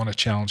I always want to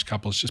challenge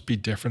couples, just be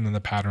different than the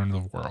pattern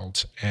of the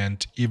world.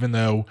 And even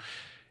though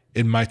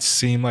it might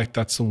seem like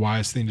that's the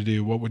wise thing to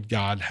do, what would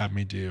God have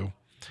me do?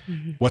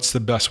 Mm-hmm. What's the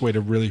best way to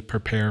really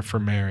prepare for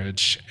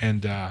marriage?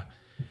 And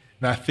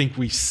I think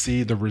we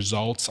see the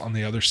results on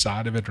the other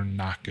side of it are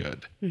not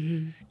good.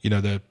 Mm-hmm.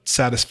 The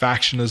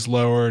satisfaction is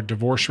lower,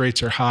 divorce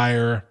rates are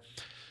higher,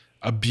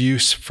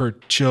 abuse for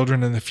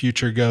children in the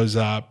future goes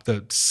up,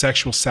 the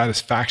sexual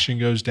satisfaction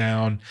goes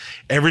down,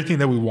 everything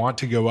that we want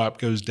to go up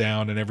goes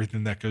down, and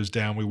everything that goes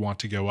down we want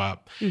to go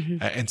up. Mm-hmm.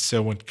 And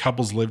so when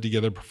couples live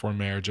together before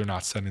marriage, they're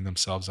not setting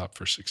themselves up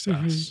for success.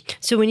 Mm-hmm.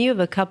 So when you have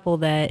a couple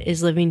that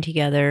is living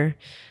together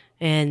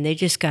and they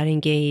just got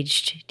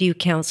engaged, do you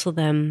counsel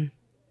them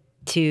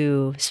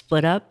to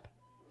split up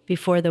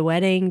before the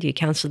wedding? Do you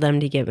counsel them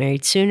to get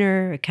married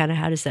sooner? Or kind of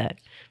how does that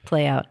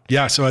play out?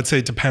 Yeah, so I'd say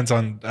it depends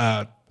on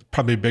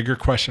probably a bigger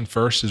question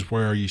first is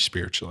where are you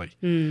spiritually?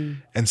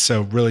 And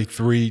so really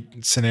 3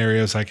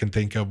 scenarios I can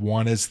think of.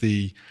 One is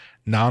the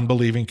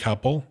non-believing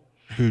couple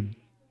who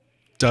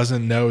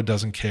doesn't know,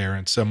 doesn't care.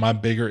 And so my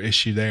bigger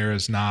issue there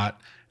is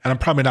not, and I'm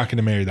probably not going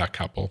to marry that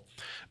couple,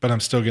 but I'm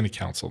still going to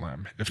counsel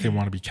them if they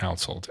want to be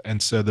counseled.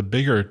 And so the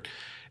bigger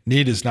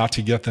need is not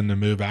to get them to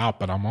move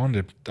out, but I want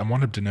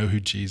them to know who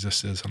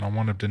Jesus is, and I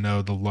want them to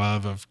know the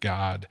love of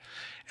God.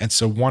 And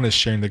so one is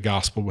sharing the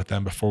gospel with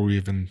them before we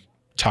even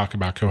talk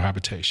about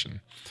cohabitation.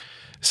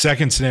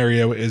 Second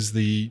scenario is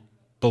the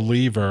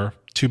believer,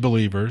 2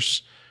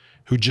 believers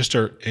who just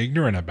are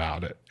ignorant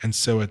about it. And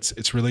so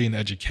it's really an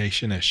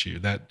education issue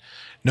that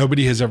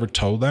nobody has ever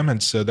told them.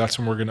 And so that's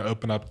when we're going to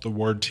open up the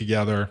word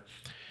together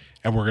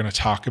and we're going to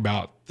talk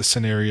about the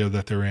scenario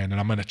that they're in. And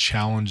I'm going to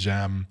challenge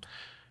them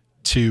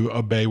to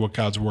obey what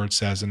God's word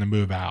says and to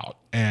move out.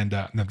 And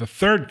then the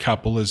third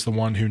couple is the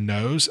one who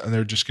knows, and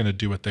they're just going to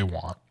do what they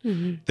want.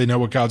 Mm-hmm. They know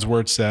what God's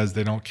word says.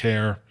 They don't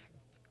care.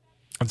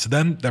 And so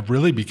then that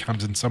really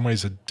becomes in some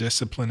ways a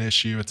discipline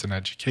issue. It's an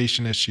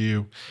education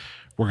issue.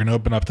 We're going to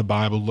open up the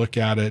Bible, look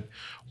at it.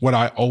 What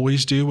I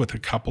always do with a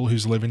couple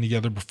who's living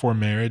together before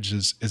marriage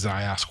is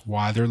I ask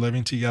why they're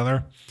living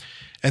together.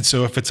 And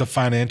so if it's a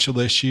financial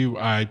issue,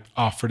 I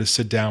offer to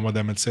sit down with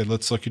them and say,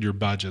 let's look at your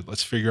budget.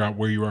 Let's figure out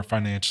where you are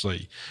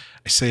financially.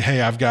 I say,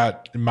 hey,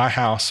 in my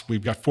house,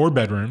 we've got 4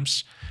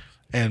 bedrooms,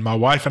 and my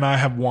wife and I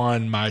have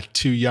 1. My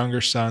 2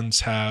 younger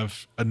sons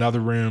have another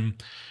room.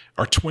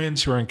 Our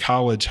twins who are in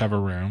college have a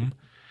room,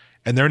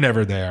 and they're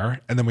never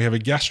there. And then we have a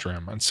guest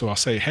room. And so I'll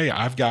say, hey,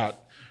 I've got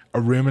a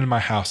room in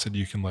my house that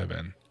you can live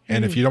in.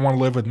 And if you don't want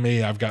to live with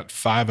me, I've got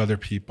 5 other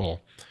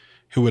people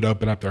who would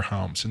open up their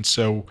homes. And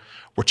so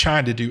we're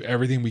trying to do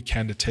everything we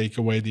can to take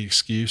away the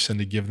excuse and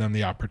to give them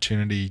the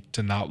opportunity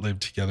to not live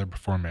together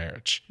before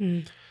marriage.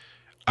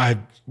 I've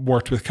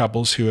worked with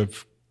couples who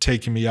have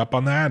taken me up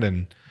on that,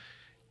 and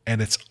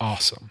it's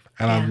awesome.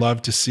 And I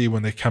love to see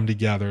when they come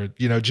together,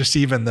 just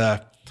even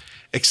the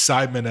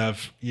excitement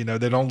of, they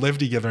don't live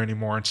together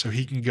anymore. And so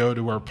he can go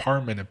to her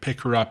apartment and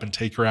pick her up and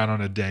take her out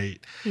on a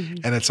date.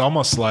 Mm-hmm. And it's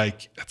almost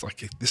like,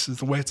 this is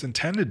the way it's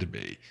intended to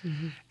be.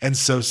 Mm-hmm. And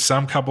so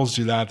some couples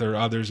do that. There are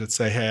others that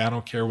say, hey, I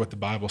don't care what the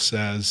Bible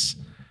says.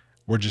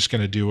 We're just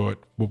going to do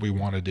what we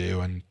want to do.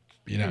 And,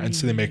 and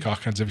so they make all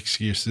kinds of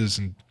excuses.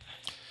 And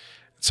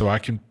so I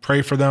can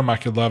pray for them. I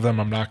could love them.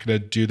 I'm not going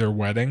to do their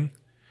wedding.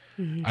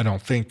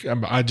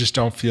 Mm-hmm. I just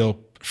don't feel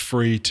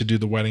free to do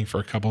the wedding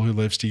for a couple who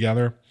lives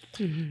together.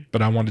 Mm-hmm.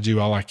 But I want to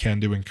do all I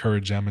can to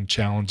encourage them and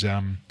challenge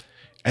them,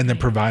 and then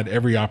provide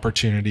every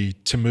opportunity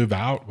to move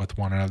out with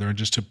one another and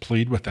just to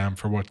plead with them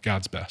for what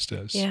God's best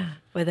is. Yeah,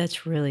 well,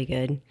 that's really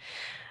good.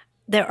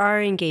 There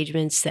are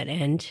engagements that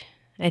end.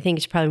 I think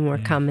it's probably more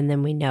common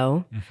than we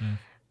know. Mm-hmm.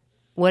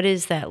 What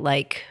is that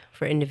like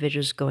for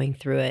individuals going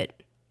through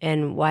it?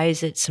 And why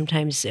is it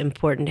sometimes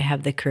important to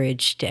have the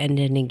courage to end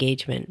an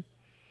engagement?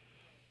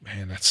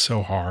 Man, that's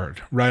so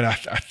hard, right?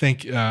 I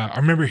think I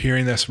remember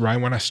hearing this right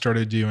when I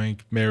started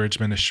doing marriage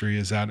ministry,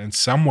 is that in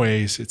some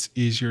ways it's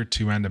easier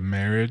to end a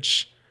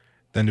marriage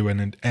than to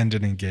end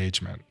an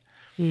engagement.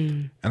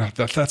 And I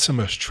thought that's the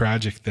most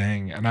tragic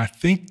thing. And I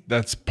think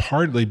that's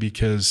partly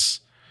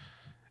because,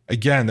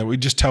 again, that we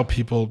just tell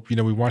people,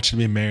 we want you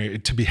to be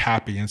married, to be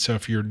happy. And so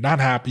if you're not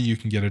happy, you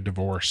can get a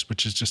divorce,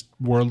 which is just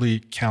worldly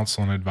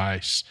counsel and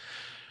advice.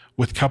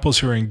 With couples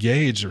who are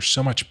engaged, there's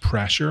so much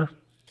pressure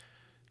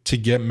to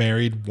get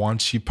married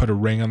once you put a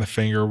ring on the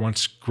finger,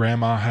 once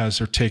grandma has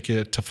her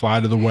ticket to fly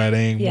to the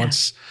wedding,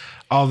 once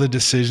all the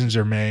decisions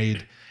are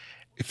made.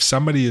 If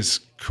somebody is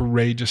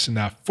courageous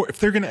enough, if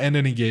they're going to end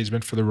an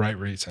engagement for the right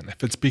reason,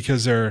 if it's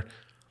because they're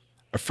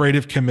afraid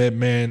of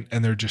commitment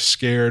and they're just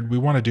scared, we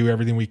want to do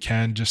everything we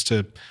can just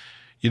to,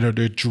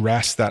 to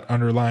address that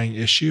underlying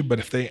issue. But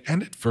if they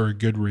end it for a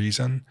good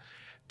reason,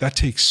 that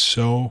takes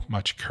so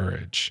much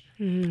courage.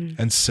 Mm-hmm.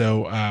 And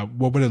so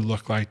what would it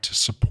look like to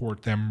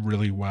support them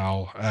really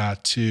well,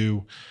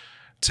 to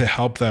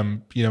help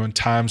them, in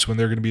times when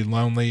they're going to be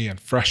lonely and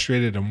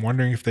frustrated and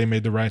wondering if they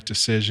made the right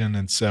decision.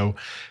 And so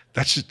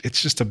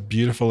it's just a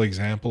beautiful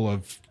example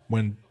of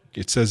when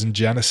it says in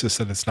Genesis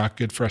that it's not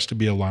good for us to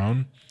be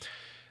alone.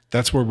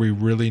 That's where we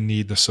really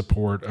need the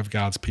support of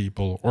God's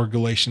people. Or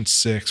Galatians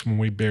 6, when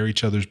we bear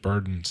each other's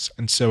burdens.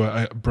 And so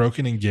a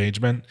broken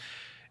engagement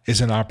is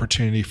an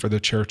opportunity for the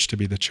church to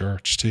be the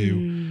church,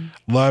 to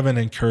love and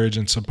encourage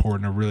and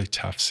support in a really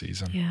tough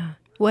season. Yeah.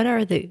 What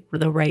are the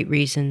right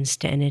reasons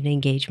to end an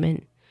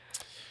engagement?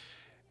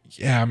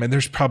 Yeah, I mean,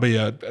 there's probably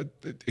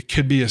it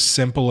could be as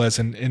simple as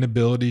an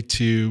inability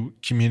to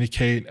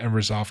communicate and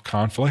resolve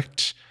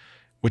conflict,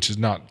 which is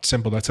not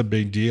simple. That's a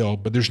big deal,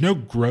 but there's no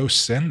gross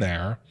sin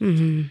there.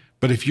 Mm-hmm.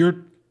 But if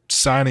you're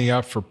signing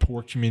up for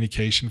poor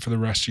communication for the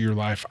rest of your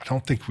life, I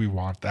don't think we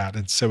want that.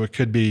 And so it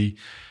could be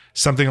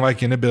something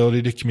like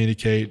inability to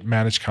communicate,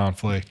 manage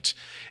conflict.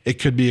 It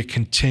could be a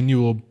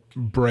continual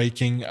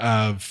breaking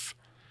of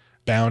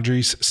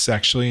boundaries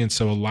sexually, and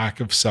so a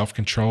lack of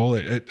self-control.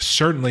 It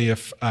certainly,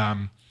 if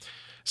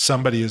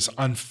somebody is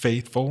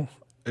unfaithful,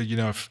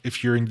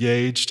 if you're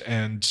engaged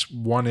and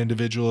one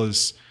individual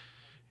is,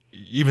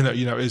 even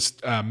though, is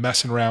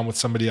messing around with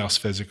somebody else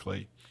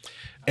physically,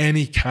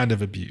 any kind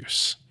of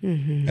abuse.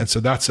 Mm-hmm. And so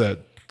that's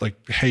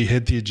hey,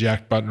 hit the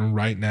eject button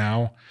right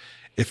now.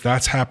 If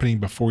that's happening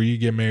before you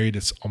get married,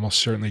 it's almost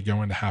certainly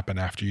going to happen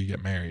after you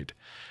get married.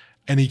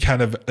 Any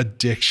kind of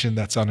addiction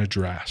that's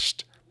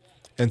unaddressed.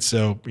 And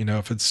so,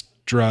 if it's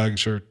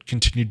drugs or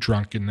continued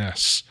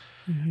drunkenness,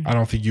 I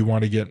don't think you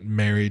want to get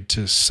married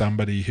to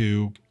somebody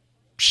who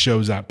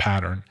shows that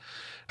pattern.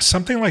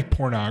 Something like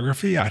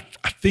pornography, I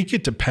think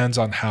it depends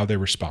on how they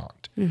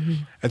respond.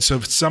 Mm-hmm. And so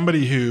if it's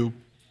somebody who,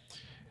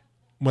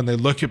 when they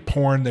look at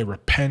porn, they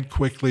repent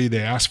quickly,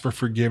 they ask for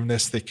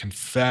forgiveness, they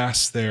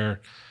confess, they're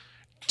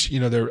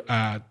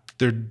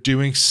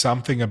doing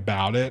something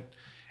about it,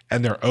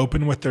 and they're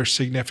open with their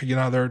significant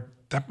other,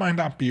 that might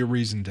not be a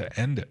reason to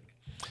end it.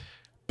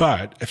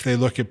 But if they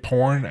look at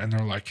porn and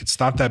they're like, it's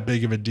not that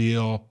big of a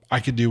deal, I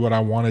can do what I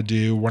want to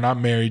do, we're not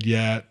married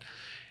yet,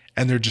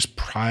 and they're just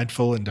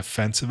prideful and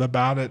defensive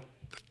about it,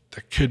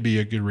 that could be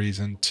a good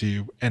reason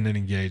to end an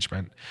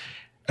engagement.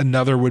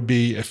 Another would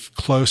be if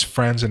close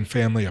friends and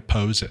family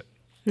oppose it.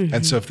 Mm-hmm.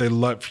 And so if they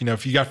love,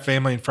 if you got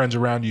family and friends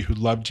around you who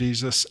love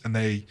Jesus and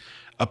they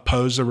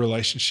oppose the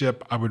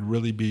relationship, I would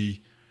really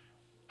be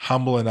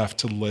humble enough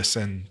to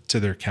listen to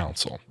their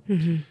counsel.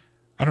 Mm-hmm.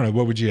 I don't know.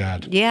 What would you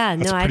add? Yeah,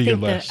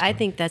 I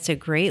think that's a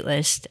great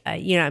list.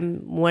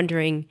 I'm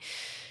wondering,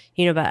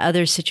 about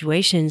other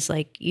situations,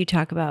 like you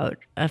talk about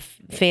a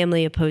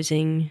family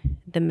opposing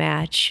the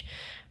match,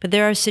 but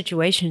there are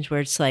situations where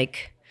it's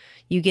like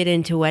you get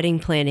into wedding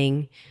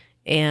planning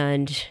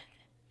and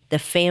the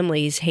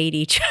families hate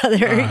each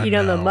other,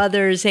 the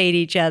mothers hate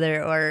each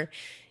other, or,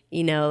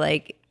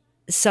 I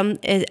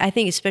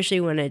think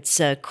especially when it's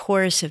a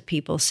chorus of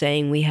people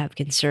saying we have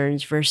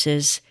concerns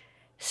versus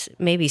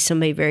maybe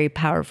somebody very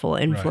powerful,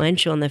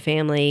 influential in the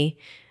family,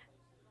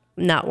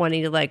 not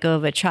wanting to let go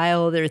of a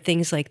child or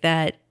things like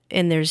that.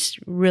 And there's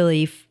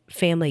really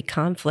family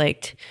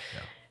conflict.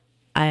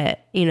 Yeah.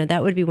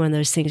 That would be one of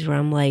those things where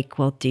I'm like,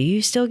 well, do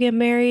you still get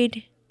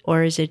married?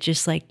 Or is it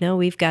just like, no,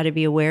 we've got to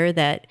be aware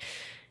that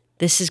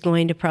this is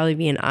going to probably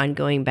be an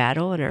ongoing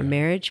battle in our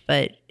marriage,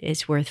 but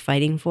it's worth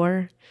fighting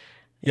for.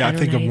 Yeah, I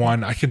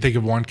can think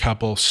of one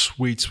couple,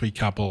 sweet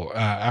couple,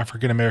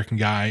 African-American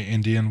guy,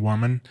 Indian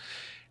woman.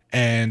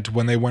 And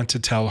when they went to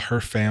tell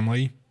her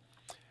family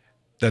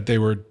that they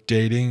were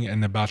dating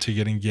and about to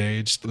get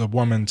engaged, the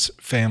woman's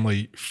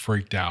family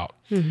freaked out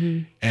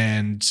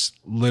and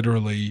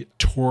literally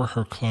tore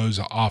her clothes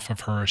off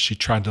of her as she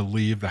tried to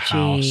leave the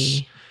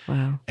house.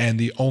 Wow. And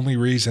the only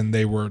reason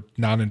they were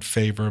not in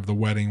favor of the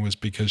wedding was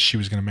because she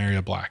was going to marry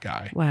a black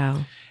guy.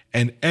 Wow.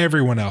 And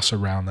everyone else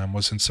around them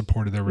was in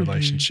support of their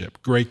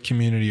relationship. Great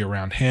community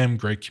around him,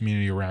 great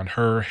community around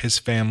her. His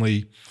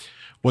family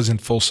was in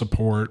full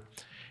support.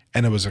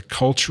 And it was a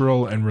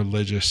cultural and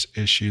religious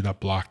issue that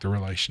blocked the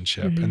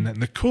relationship. And then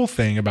the cool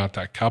thing about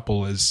that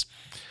couple is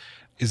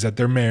that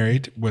they're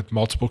married with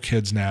multiple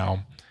kids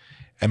now.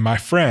 And my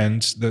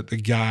friend, the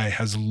guy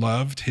has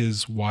loved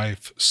his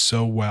wife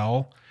so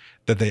well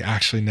that they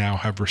actually now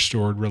have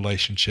restored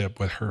relationship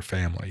with her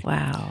family.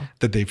 Wow.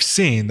 That they've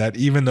seen that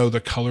even though the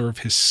color of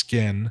his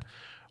skin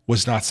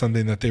was not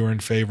something that they were in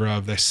favor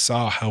of, they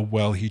saw how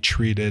well he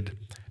treated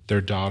their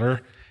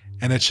daughter.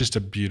 And it's just a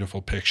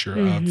beautiful picture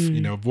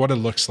of what it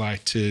looks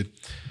like to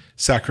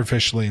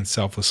sacrificially and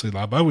selflessly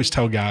love. I always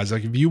tell guys,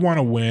 like, if you want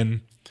to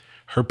win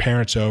her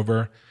parents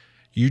over,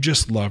 you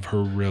just love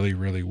her really,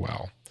 really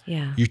well.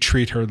 Yeah. You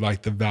treat her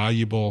like the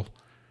valuable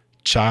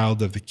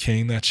child of the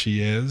king that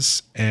she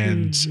is.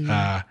 And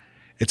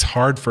it's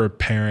hard for a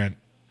parent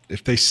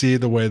if they see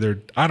the way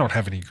I don't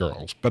have any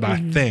girls, but I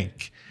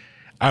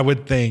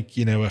would think,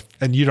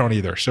 and you don't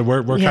either. So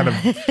we're kind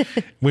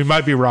of, we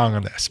might be wrong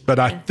on this, but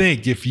I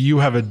think if you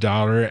have a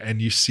daughter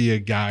and you see a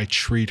guy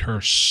treat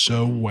her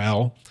so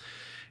well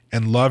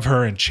and love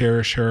her and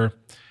cherish her,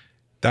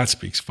 that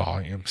speaks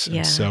volumes. Yeah.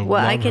 And so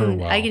well, I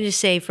can just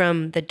say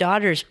from the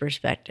daughter's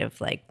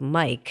perspective, like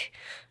Mike,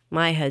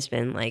 my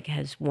husband, like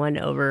has won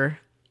over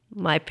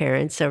my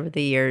parents over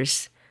the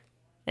years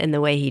and the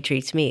way he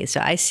treats me.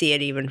 So I see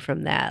it even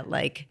from that.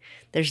 Like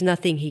there's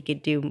nothing he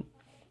could do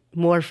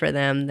more for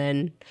them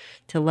than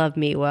to love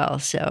me well.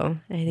 So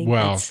I think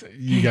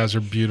you guys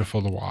are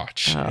beautiful to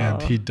watch.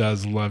 And he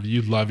does love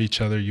you. Love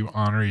each other. You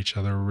honor each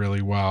other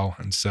really well.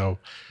 And so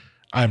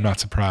I'm not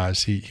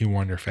surprised he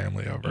won your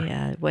family over.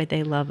 Yeah, the way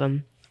they love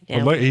him.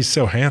 Yeah. Well, he's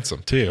so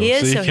handsome too. He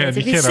is so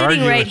handsome. He's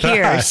sitting right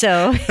here.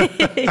 So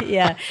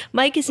yeah,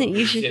 Mike isn't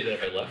usually.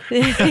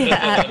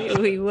 Yeah,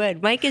 we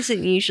would. Mike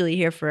isn't usually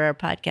here for our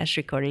podcast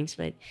recordings,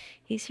 but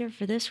he's here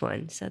for this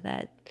one. So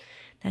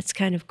that's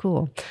kind of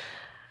cool.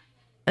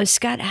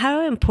 Scott,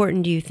 how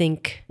important do you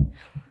think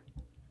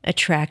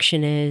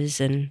attraction is,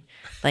 and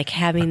like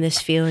having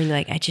this feeling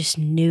like I just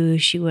knew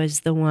she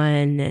was the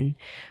one,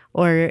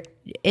 or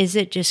is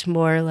it just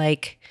more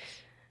like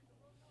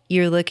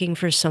you're looking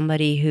for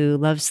somebody who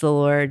loves the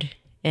Lord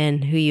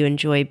and who you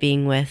enjoy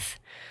being with,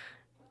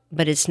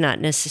 but it's not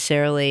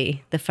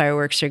necessarily the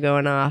fireworks are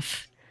going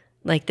off?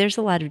 Like there's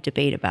a lot of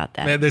debate about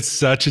that. Man, that's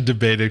such a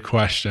debated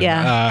question.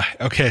 Yeah.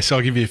 Okay, so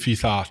I'll give you a few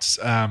thoughts.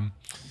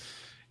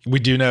 We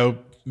do know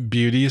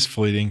beauty is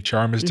fleeting,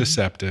 charm is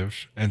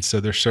deceptive, and so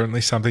there's certainly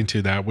something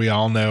to that. We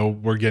all know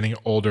we're getting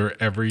older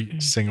every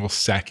single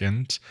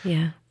second.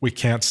 Yeah. We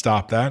can't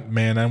stop that.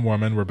 Man and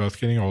woman, we're both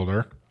getting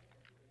older,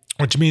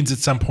 which means at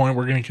some point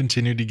we're going to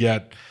continue to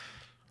get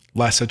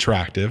less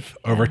attractive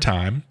over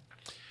time.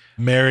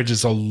 Marriage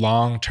is a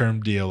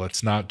long-term deal.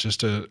 It's not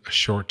just a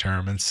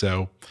short-term, and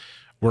so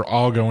we're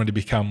all going to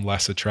become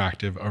less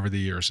attractive over the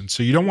years. And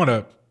so you don't want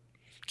to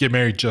get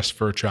married just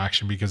for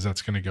attraction because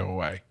that's going to go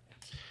away.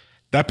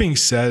 That being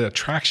said,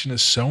 attraction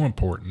is so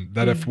important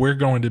that if we're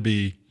going to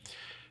be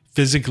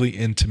physically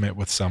intimate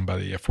with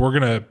somebody, if we're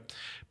going to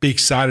be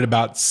excited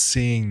about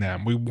seeing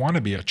them, we want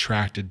to be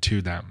attracted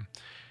to them.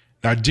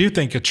 Now, I do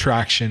think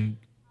attraction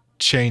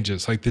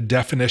changes, like the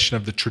definition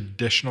of the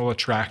traditional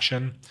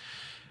attraction.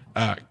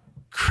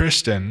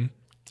 Kristen,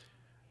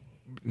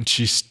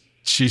 she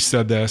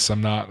said this,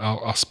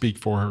 I'll speak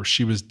for her.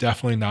 She was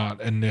definitely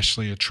not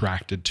initially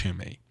attracted to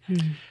me.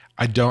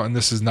 I don't, and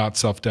this is not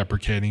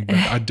self-deprecating, but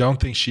I don't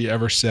think she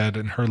ever said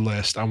in her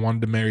list, I wanted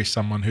to marry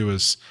someone who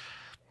was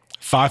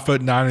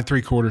 5'9"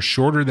 3/4"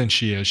 shorter than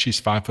she is. She's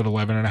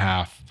 5'11"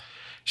 1/2.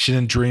 She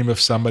didn't dream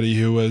of somebody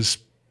who was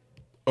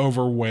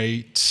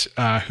overweight,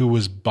 who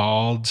was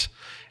bald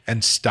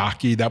and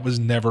stocky. That was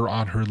never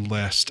on her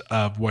list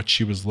of what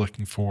she was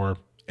looking for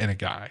in a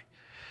guy.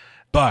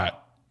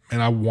 But,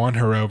 and I won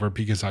her over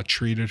because I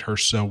treated her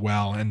so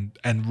well.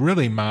 And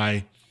really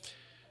my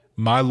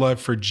love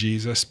for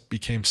Jesus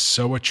became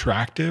so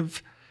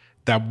attractive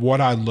that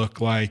what I look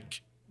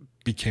like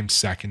became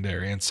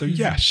secondary. And so,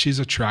 yes, she's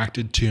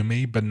attracted to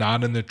me, but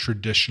not in the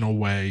traditional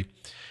way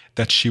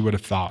that she would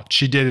have thought.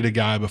 She dated a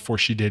guy before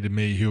she dated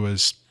me who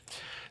was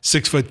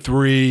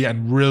 6'3"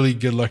 and really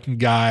good looking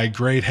guy,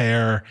 great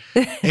hair,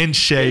 in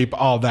shape,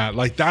 all that.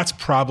 Like that's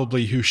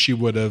probably who she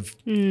would have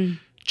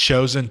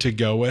chosen to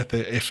go with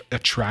if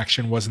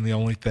attraction wasn't the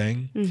only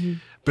thing.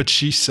 But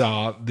she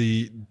saw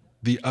the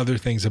other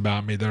things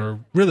about me that are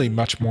really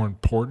much more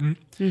important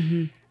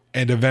and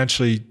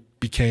eventually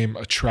became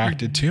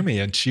attracted to me.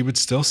 And she would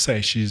still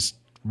say she's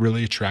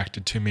really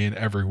attracted to me in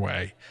every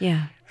way.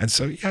 Yeah. And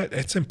so, yeah,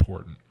 it's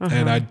important.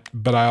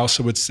 But I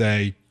also would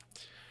say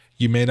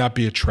you may not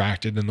be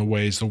attracted in the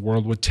ways the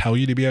world would tell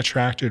you to be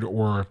attracted,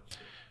 or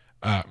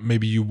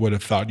maybe you would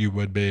have thought you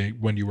would be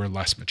when you were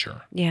less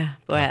mature. Yeah.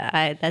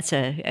 Well, that's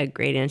a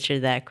great answer to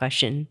that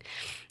question.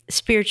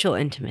 Spiritual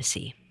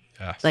intimacy.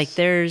 Yes. Like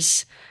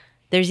there's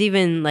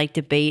even like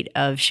debate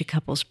of should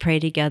couples pray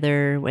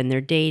together when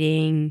they're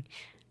dating?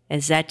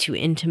 Is that too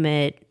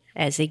intimate?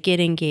 As they get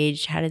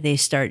engaged, how do they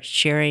start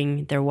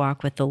sharing their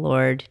walk with the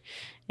Lord?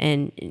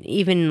 And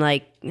even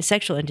like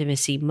sexual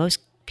intimacy,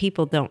 most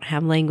people don't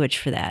have language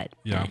for that.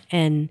 Yeah.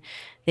 And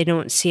they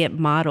don't see it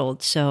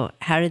modeled. So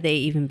how do they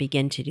even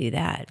begin to do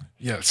that?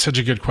 Yeah, it's such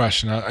a good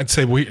question. I'd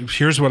say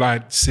here's what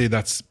I see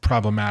that's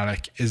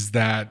problematic is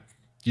that,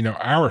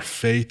 our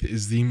faith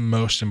is the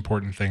most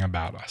important thing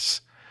about us.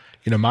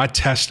 My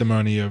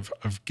testimony of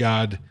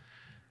God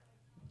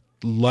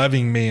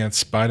loving me in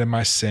spite of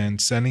my sin,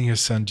 sending his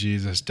son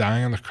Jesus,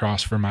 dying on the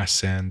cross for my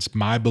sins,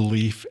 my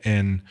belief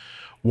in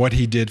what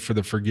he did for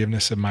the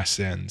forgiveness of my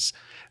sins,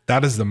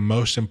 that is the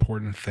most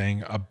important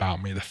thing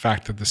about me. The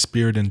fact that the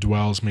Spirit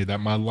indwells me, that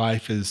my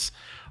life is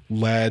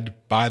led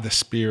by the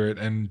Spirit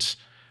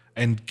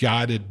and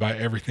guided by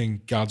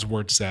everything God's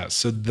word says.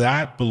 So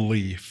that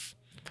belief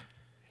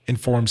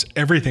informs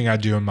everything I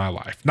do in my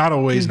life. Not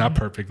always, not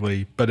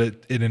perfectly, but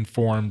it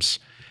informs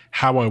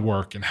how I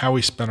work and how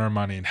we spend our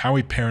money and how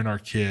we parent our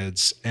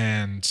kids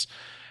and,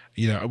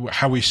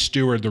 how we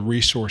steward the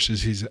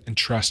resources he's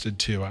entrusted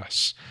to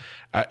us.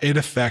 It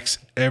affects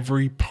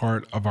every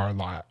part of our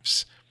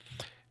lives.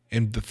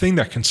 And the thing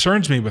that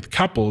concerns me with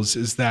couples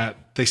is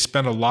that they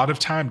spend a lot of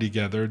time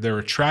together. They're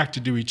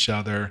attracted to each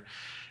other.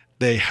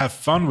 They have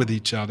fun with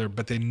each other,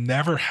 but they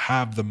never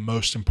have the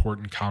most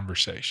important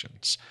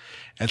conversations.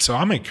 And so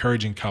I'm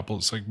encouraging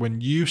couples, like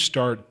when you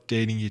start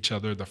dating each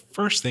other, the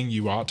first thing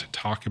you ought to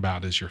talk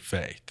about is your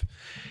faith.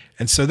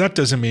 And so that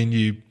doesn't mean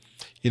you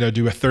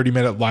do a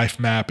 30-minute life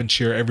map and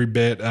share every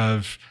bit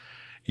of,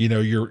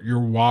 your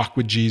walk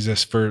with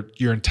Jesus for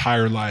your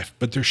entire life.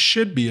 But there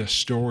should be a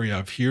story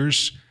of,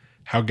 here's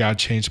how God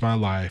changed my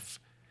life.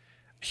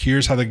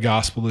 Here's how the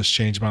gospel has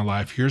changed my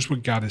life. Here's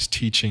what God is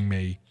teaching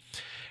me.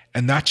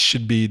 And that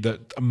should be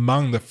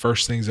among the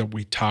first things that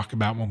we talk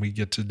about when we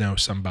get to know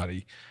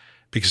somebody,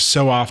 because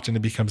so often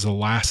it becomes the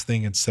last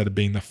thing instead of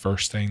being the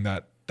first thing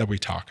that we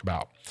talk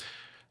about.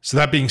 So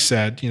that being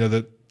said,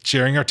 the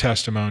sharing our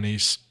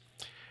testimonies,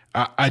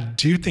 I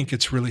do think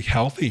it's really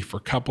healthy for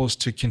couples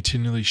to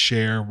continually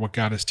share what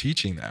God is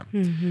teaching them.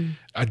 Mm-hmm.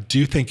 I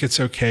do think it's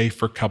okay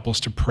for couples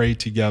to pray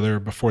together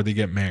before they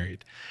get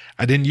married.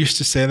 I didn't used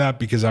to say that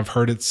because I've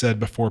heard it said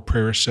before,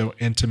 prayer is so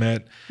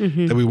intimate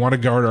that we want to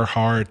guard our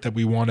heart, that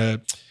we want to,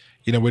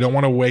 we don't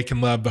want to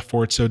awaken love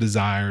before it so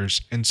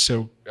desires. And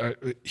so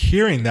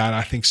hearing that,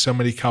 I think so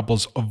many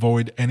couples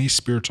avoid any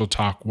spiritual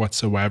talk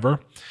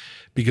whatsoever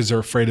because they're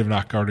afraid of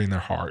not guarding their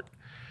heart.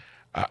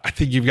 I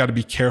think you've got to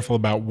be careful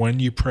about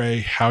when you pray,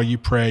 how you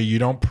pray. You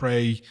don't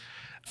pray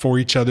for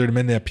each other to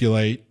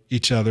manipulate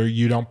each other.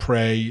 You don't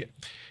pray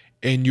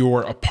in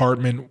your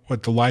apartment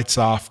with the lights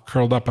off,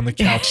 curled up on the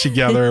couch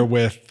together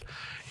with,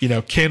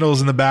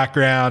 candles in the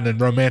background and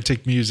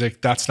romantic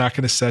music. That's not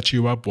going to set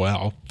you up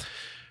well.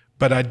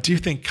 But I do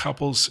think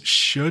couples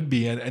should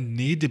be and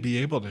need to be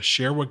able to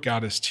share what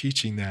God is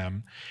teaching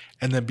them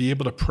and then be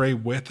able to pray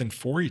with and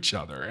for each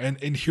other.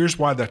 And here's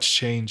why that's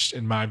changed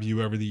in my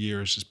view over the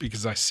years, is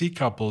because I see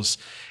couples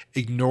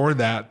ignore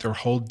that their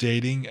whole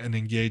dating and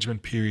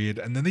engagement period,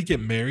 and then they get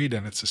married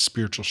and it's a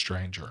spiritual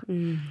stranger.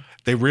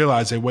 They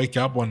realize, they wake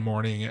up one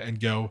morning and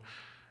go,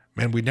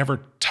 man, we never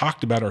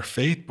talked about our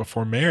faith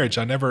before marriage.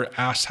 I never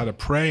asked how to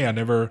pray.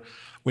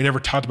 We never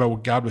talked about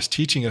what God was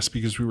teaching us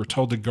because we were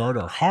told to guard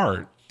our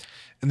heart.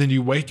 And then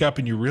you wake up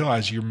and you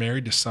realize you're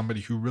married to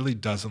somebody who really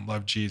doesn't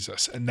love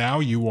Jesus. And now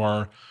you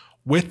are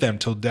with them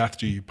till death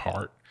do you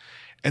part.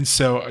 And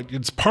so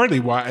it's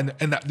partly why,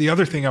 and the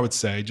other thing I would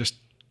say, just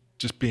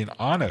being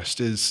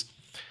honest, is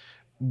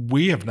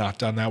we have not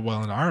done that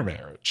well in our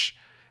marriage.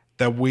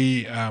 That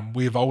we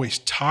have always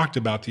talked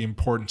about the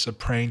importance of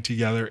praying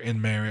together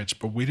in marriage,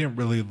 but we didn't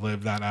really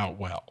live that out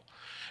well.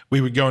 We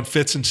would go in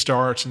fits and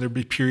starts, and there'd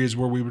be periods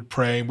where we would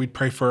pray, and we'd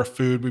pray for our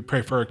food, we'd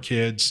pray for our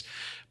kids,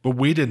 but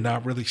we did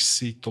not really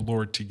seek the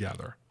Lord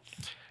together.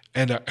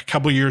 And a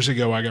couple of years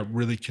ago, I got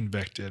really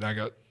convicted. I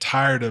got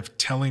tired of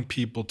telling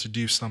people to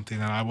do something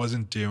that I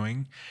wasn't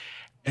doing.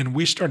 And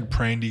we started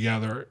praying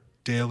together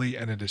daily,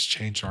 and it has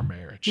changed our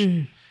marriage.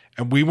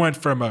 And we went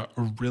from a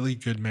really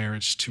good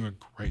marriage to a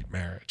great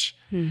marriage.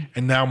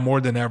 And now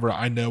more than ever,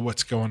 I know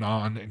what's going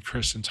on in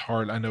Kristen's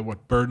heart. I know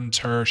what burdens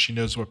her. She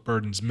knows what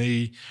burdens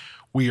me.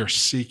 We are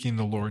seeking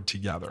the Lord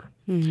together.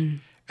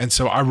 And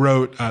so I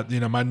wrote,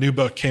 my new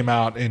book came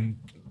out in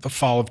the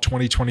fall of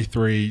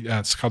 2023.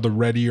 It's called the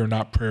Ready or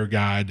Not Prayer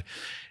Guide.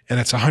 And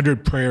it's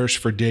 100 prayers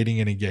for dating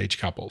and engaged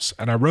couples.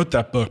 And I wrote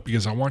that book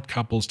because I want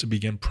couples to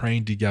begin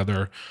praying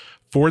together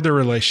for their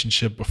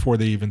relationship before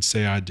they even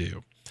say I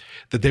do.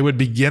 That they would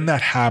begin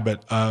that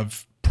habit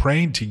of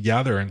praying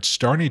together and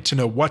starting to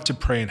know what to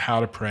pray and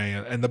how to pray.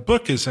 And the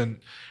book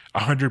isn't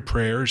 100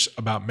 prayers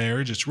about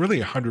marriage. It's really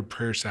 100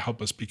 prayers to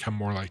help us become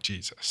more like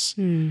Jesus.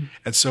 And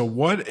so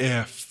what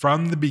if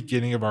from the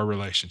beginning of our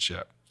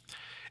relationship,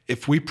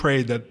 if we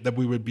prayed that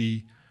we would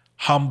be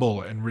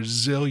humble and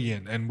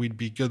resilient and we'd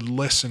be good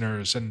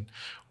listeners and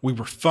we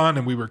were fun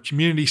and we were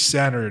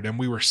community-centered and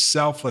we were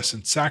selfless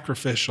and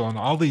sacrificial and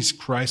all these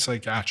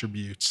Christ-like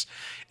attributes,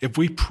 if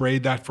we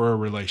prayed that for a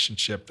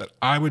relationship, that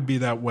I would be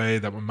that way,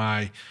 that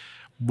my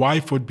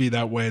wife would be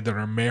that way, that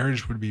our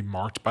marriage would be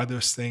marked by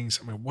those things,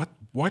 I mean,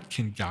 what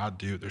can God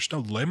do? There's no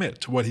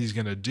limit to what he's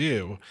going to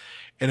do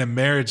in a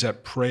marriage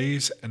that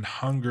prays and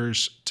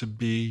hungers to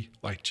be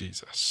like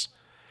Jesus.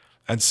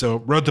 And so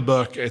wrote the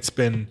book. It's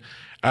been,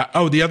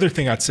 the other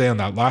thing I'd say on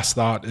that last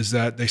thought is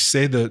that they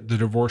say the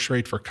divorce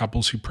rate for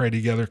couples who pray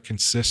together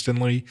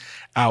consistently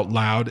out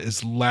loud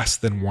is less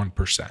than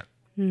 1%.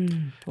 Wow.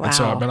 And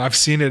so, I've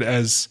seen it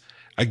as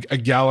a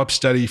Gallup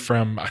study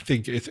from, I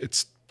think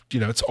it's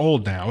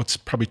old now. It's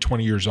probably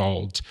 20 years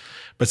old,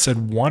 but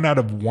said 1 out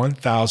of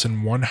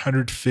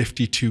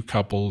 1,152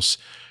 couples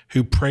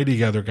who pray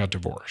together got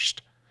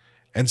divorced.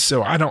 And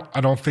so I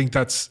don't think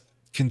that's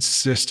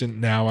consistent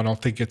now. I don't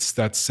think it's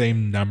that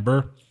same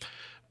number,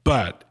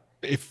 but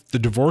if the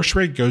divorce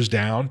rate goes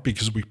down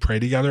because we pray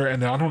together,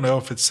 and I don't know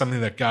if it's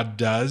something that God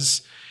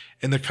does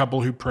in the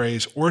couple who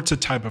prays, or it's a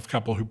type of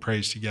couple who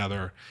prays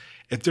together.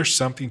 If there's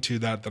something to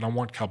that, then I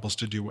want couples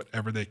to do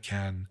whatever they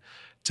can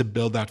to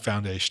build that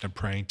foundation of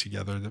praying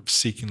together, of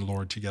seeking the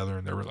Lord together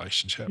in their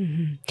relationship.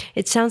 Mm-hmm.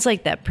 It sounds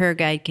like that prayer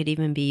guide could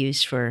even be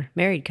used for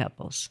married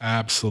couples.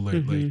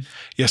 Absolutely. Mm-hmm.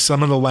 Yes,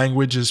 some of the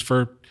language is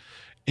for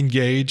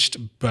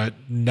engaged, but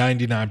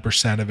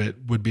 99% of it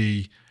would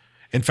be,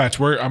 in fact,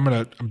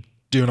 I'm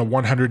doing a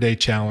 100-day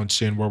challenge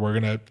soon where we're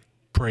going to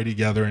pray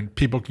together, and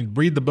people can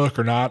read the book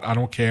or not, I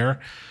don't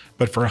care.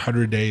 But for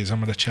 100 days, I'm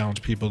going to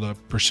challenge people to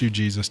pursue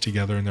Jesus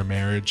together in their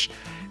marriage.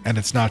 And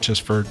it's not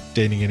just for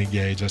dating and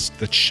engage.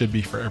 That should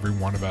be for every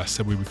one of us,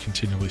 that we would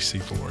continually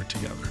seek the Lord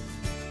together.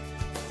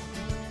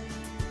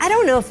 I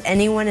don't know if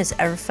anyone has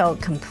ever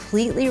felt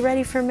completely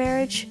ready for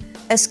marriage.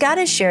 As Scott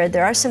has shared,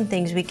 there are some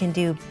things we can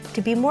do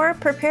to be more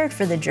prepared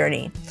for the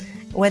journey.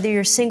 Whether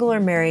you're single or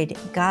married,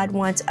 God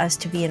wants us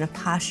to be in a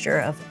posture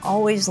of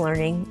always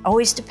learning,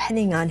 always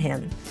depending on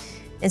Him.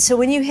 And so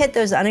when you hit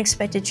those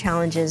unexpected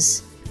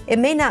challenges, it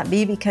may not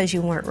be because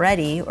you weren't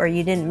ready or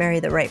you didn't marry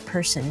the right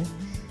person.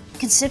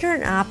 Consider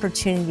it an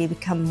opportunity to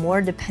become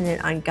more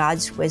dependent on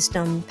God's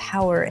wisdom,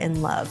 power,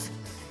 and love.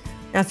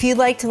 Now, if you'd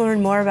like to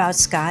learn more about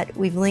Scott,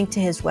 we've linked to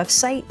his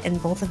website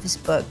and both of his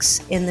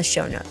books in the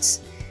show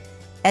notes.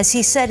 As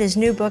he said, his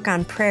new book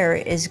on prayer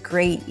is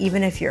great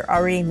even if you're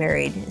already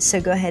married, so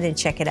go ahead and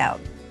check it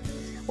out.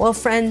 Well,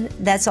 friend,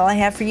 that's all I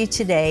have for you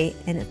today.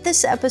 And if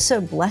this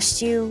episode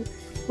blessed you,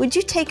 would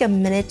you take a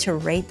minute to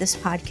rate this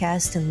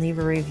podcast and leave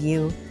a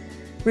review?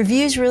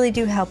 Reviews really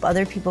do help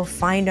other people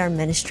find our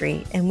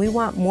ministry, and we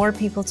want more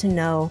people to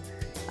know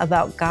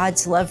about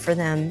God's love for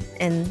them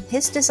and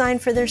His design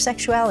for their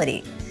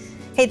sexuality.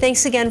 Hey,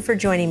 thanks again for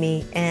joining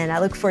me, and I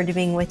look forward to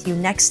being with you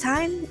next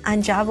time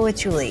on Java with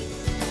Julie.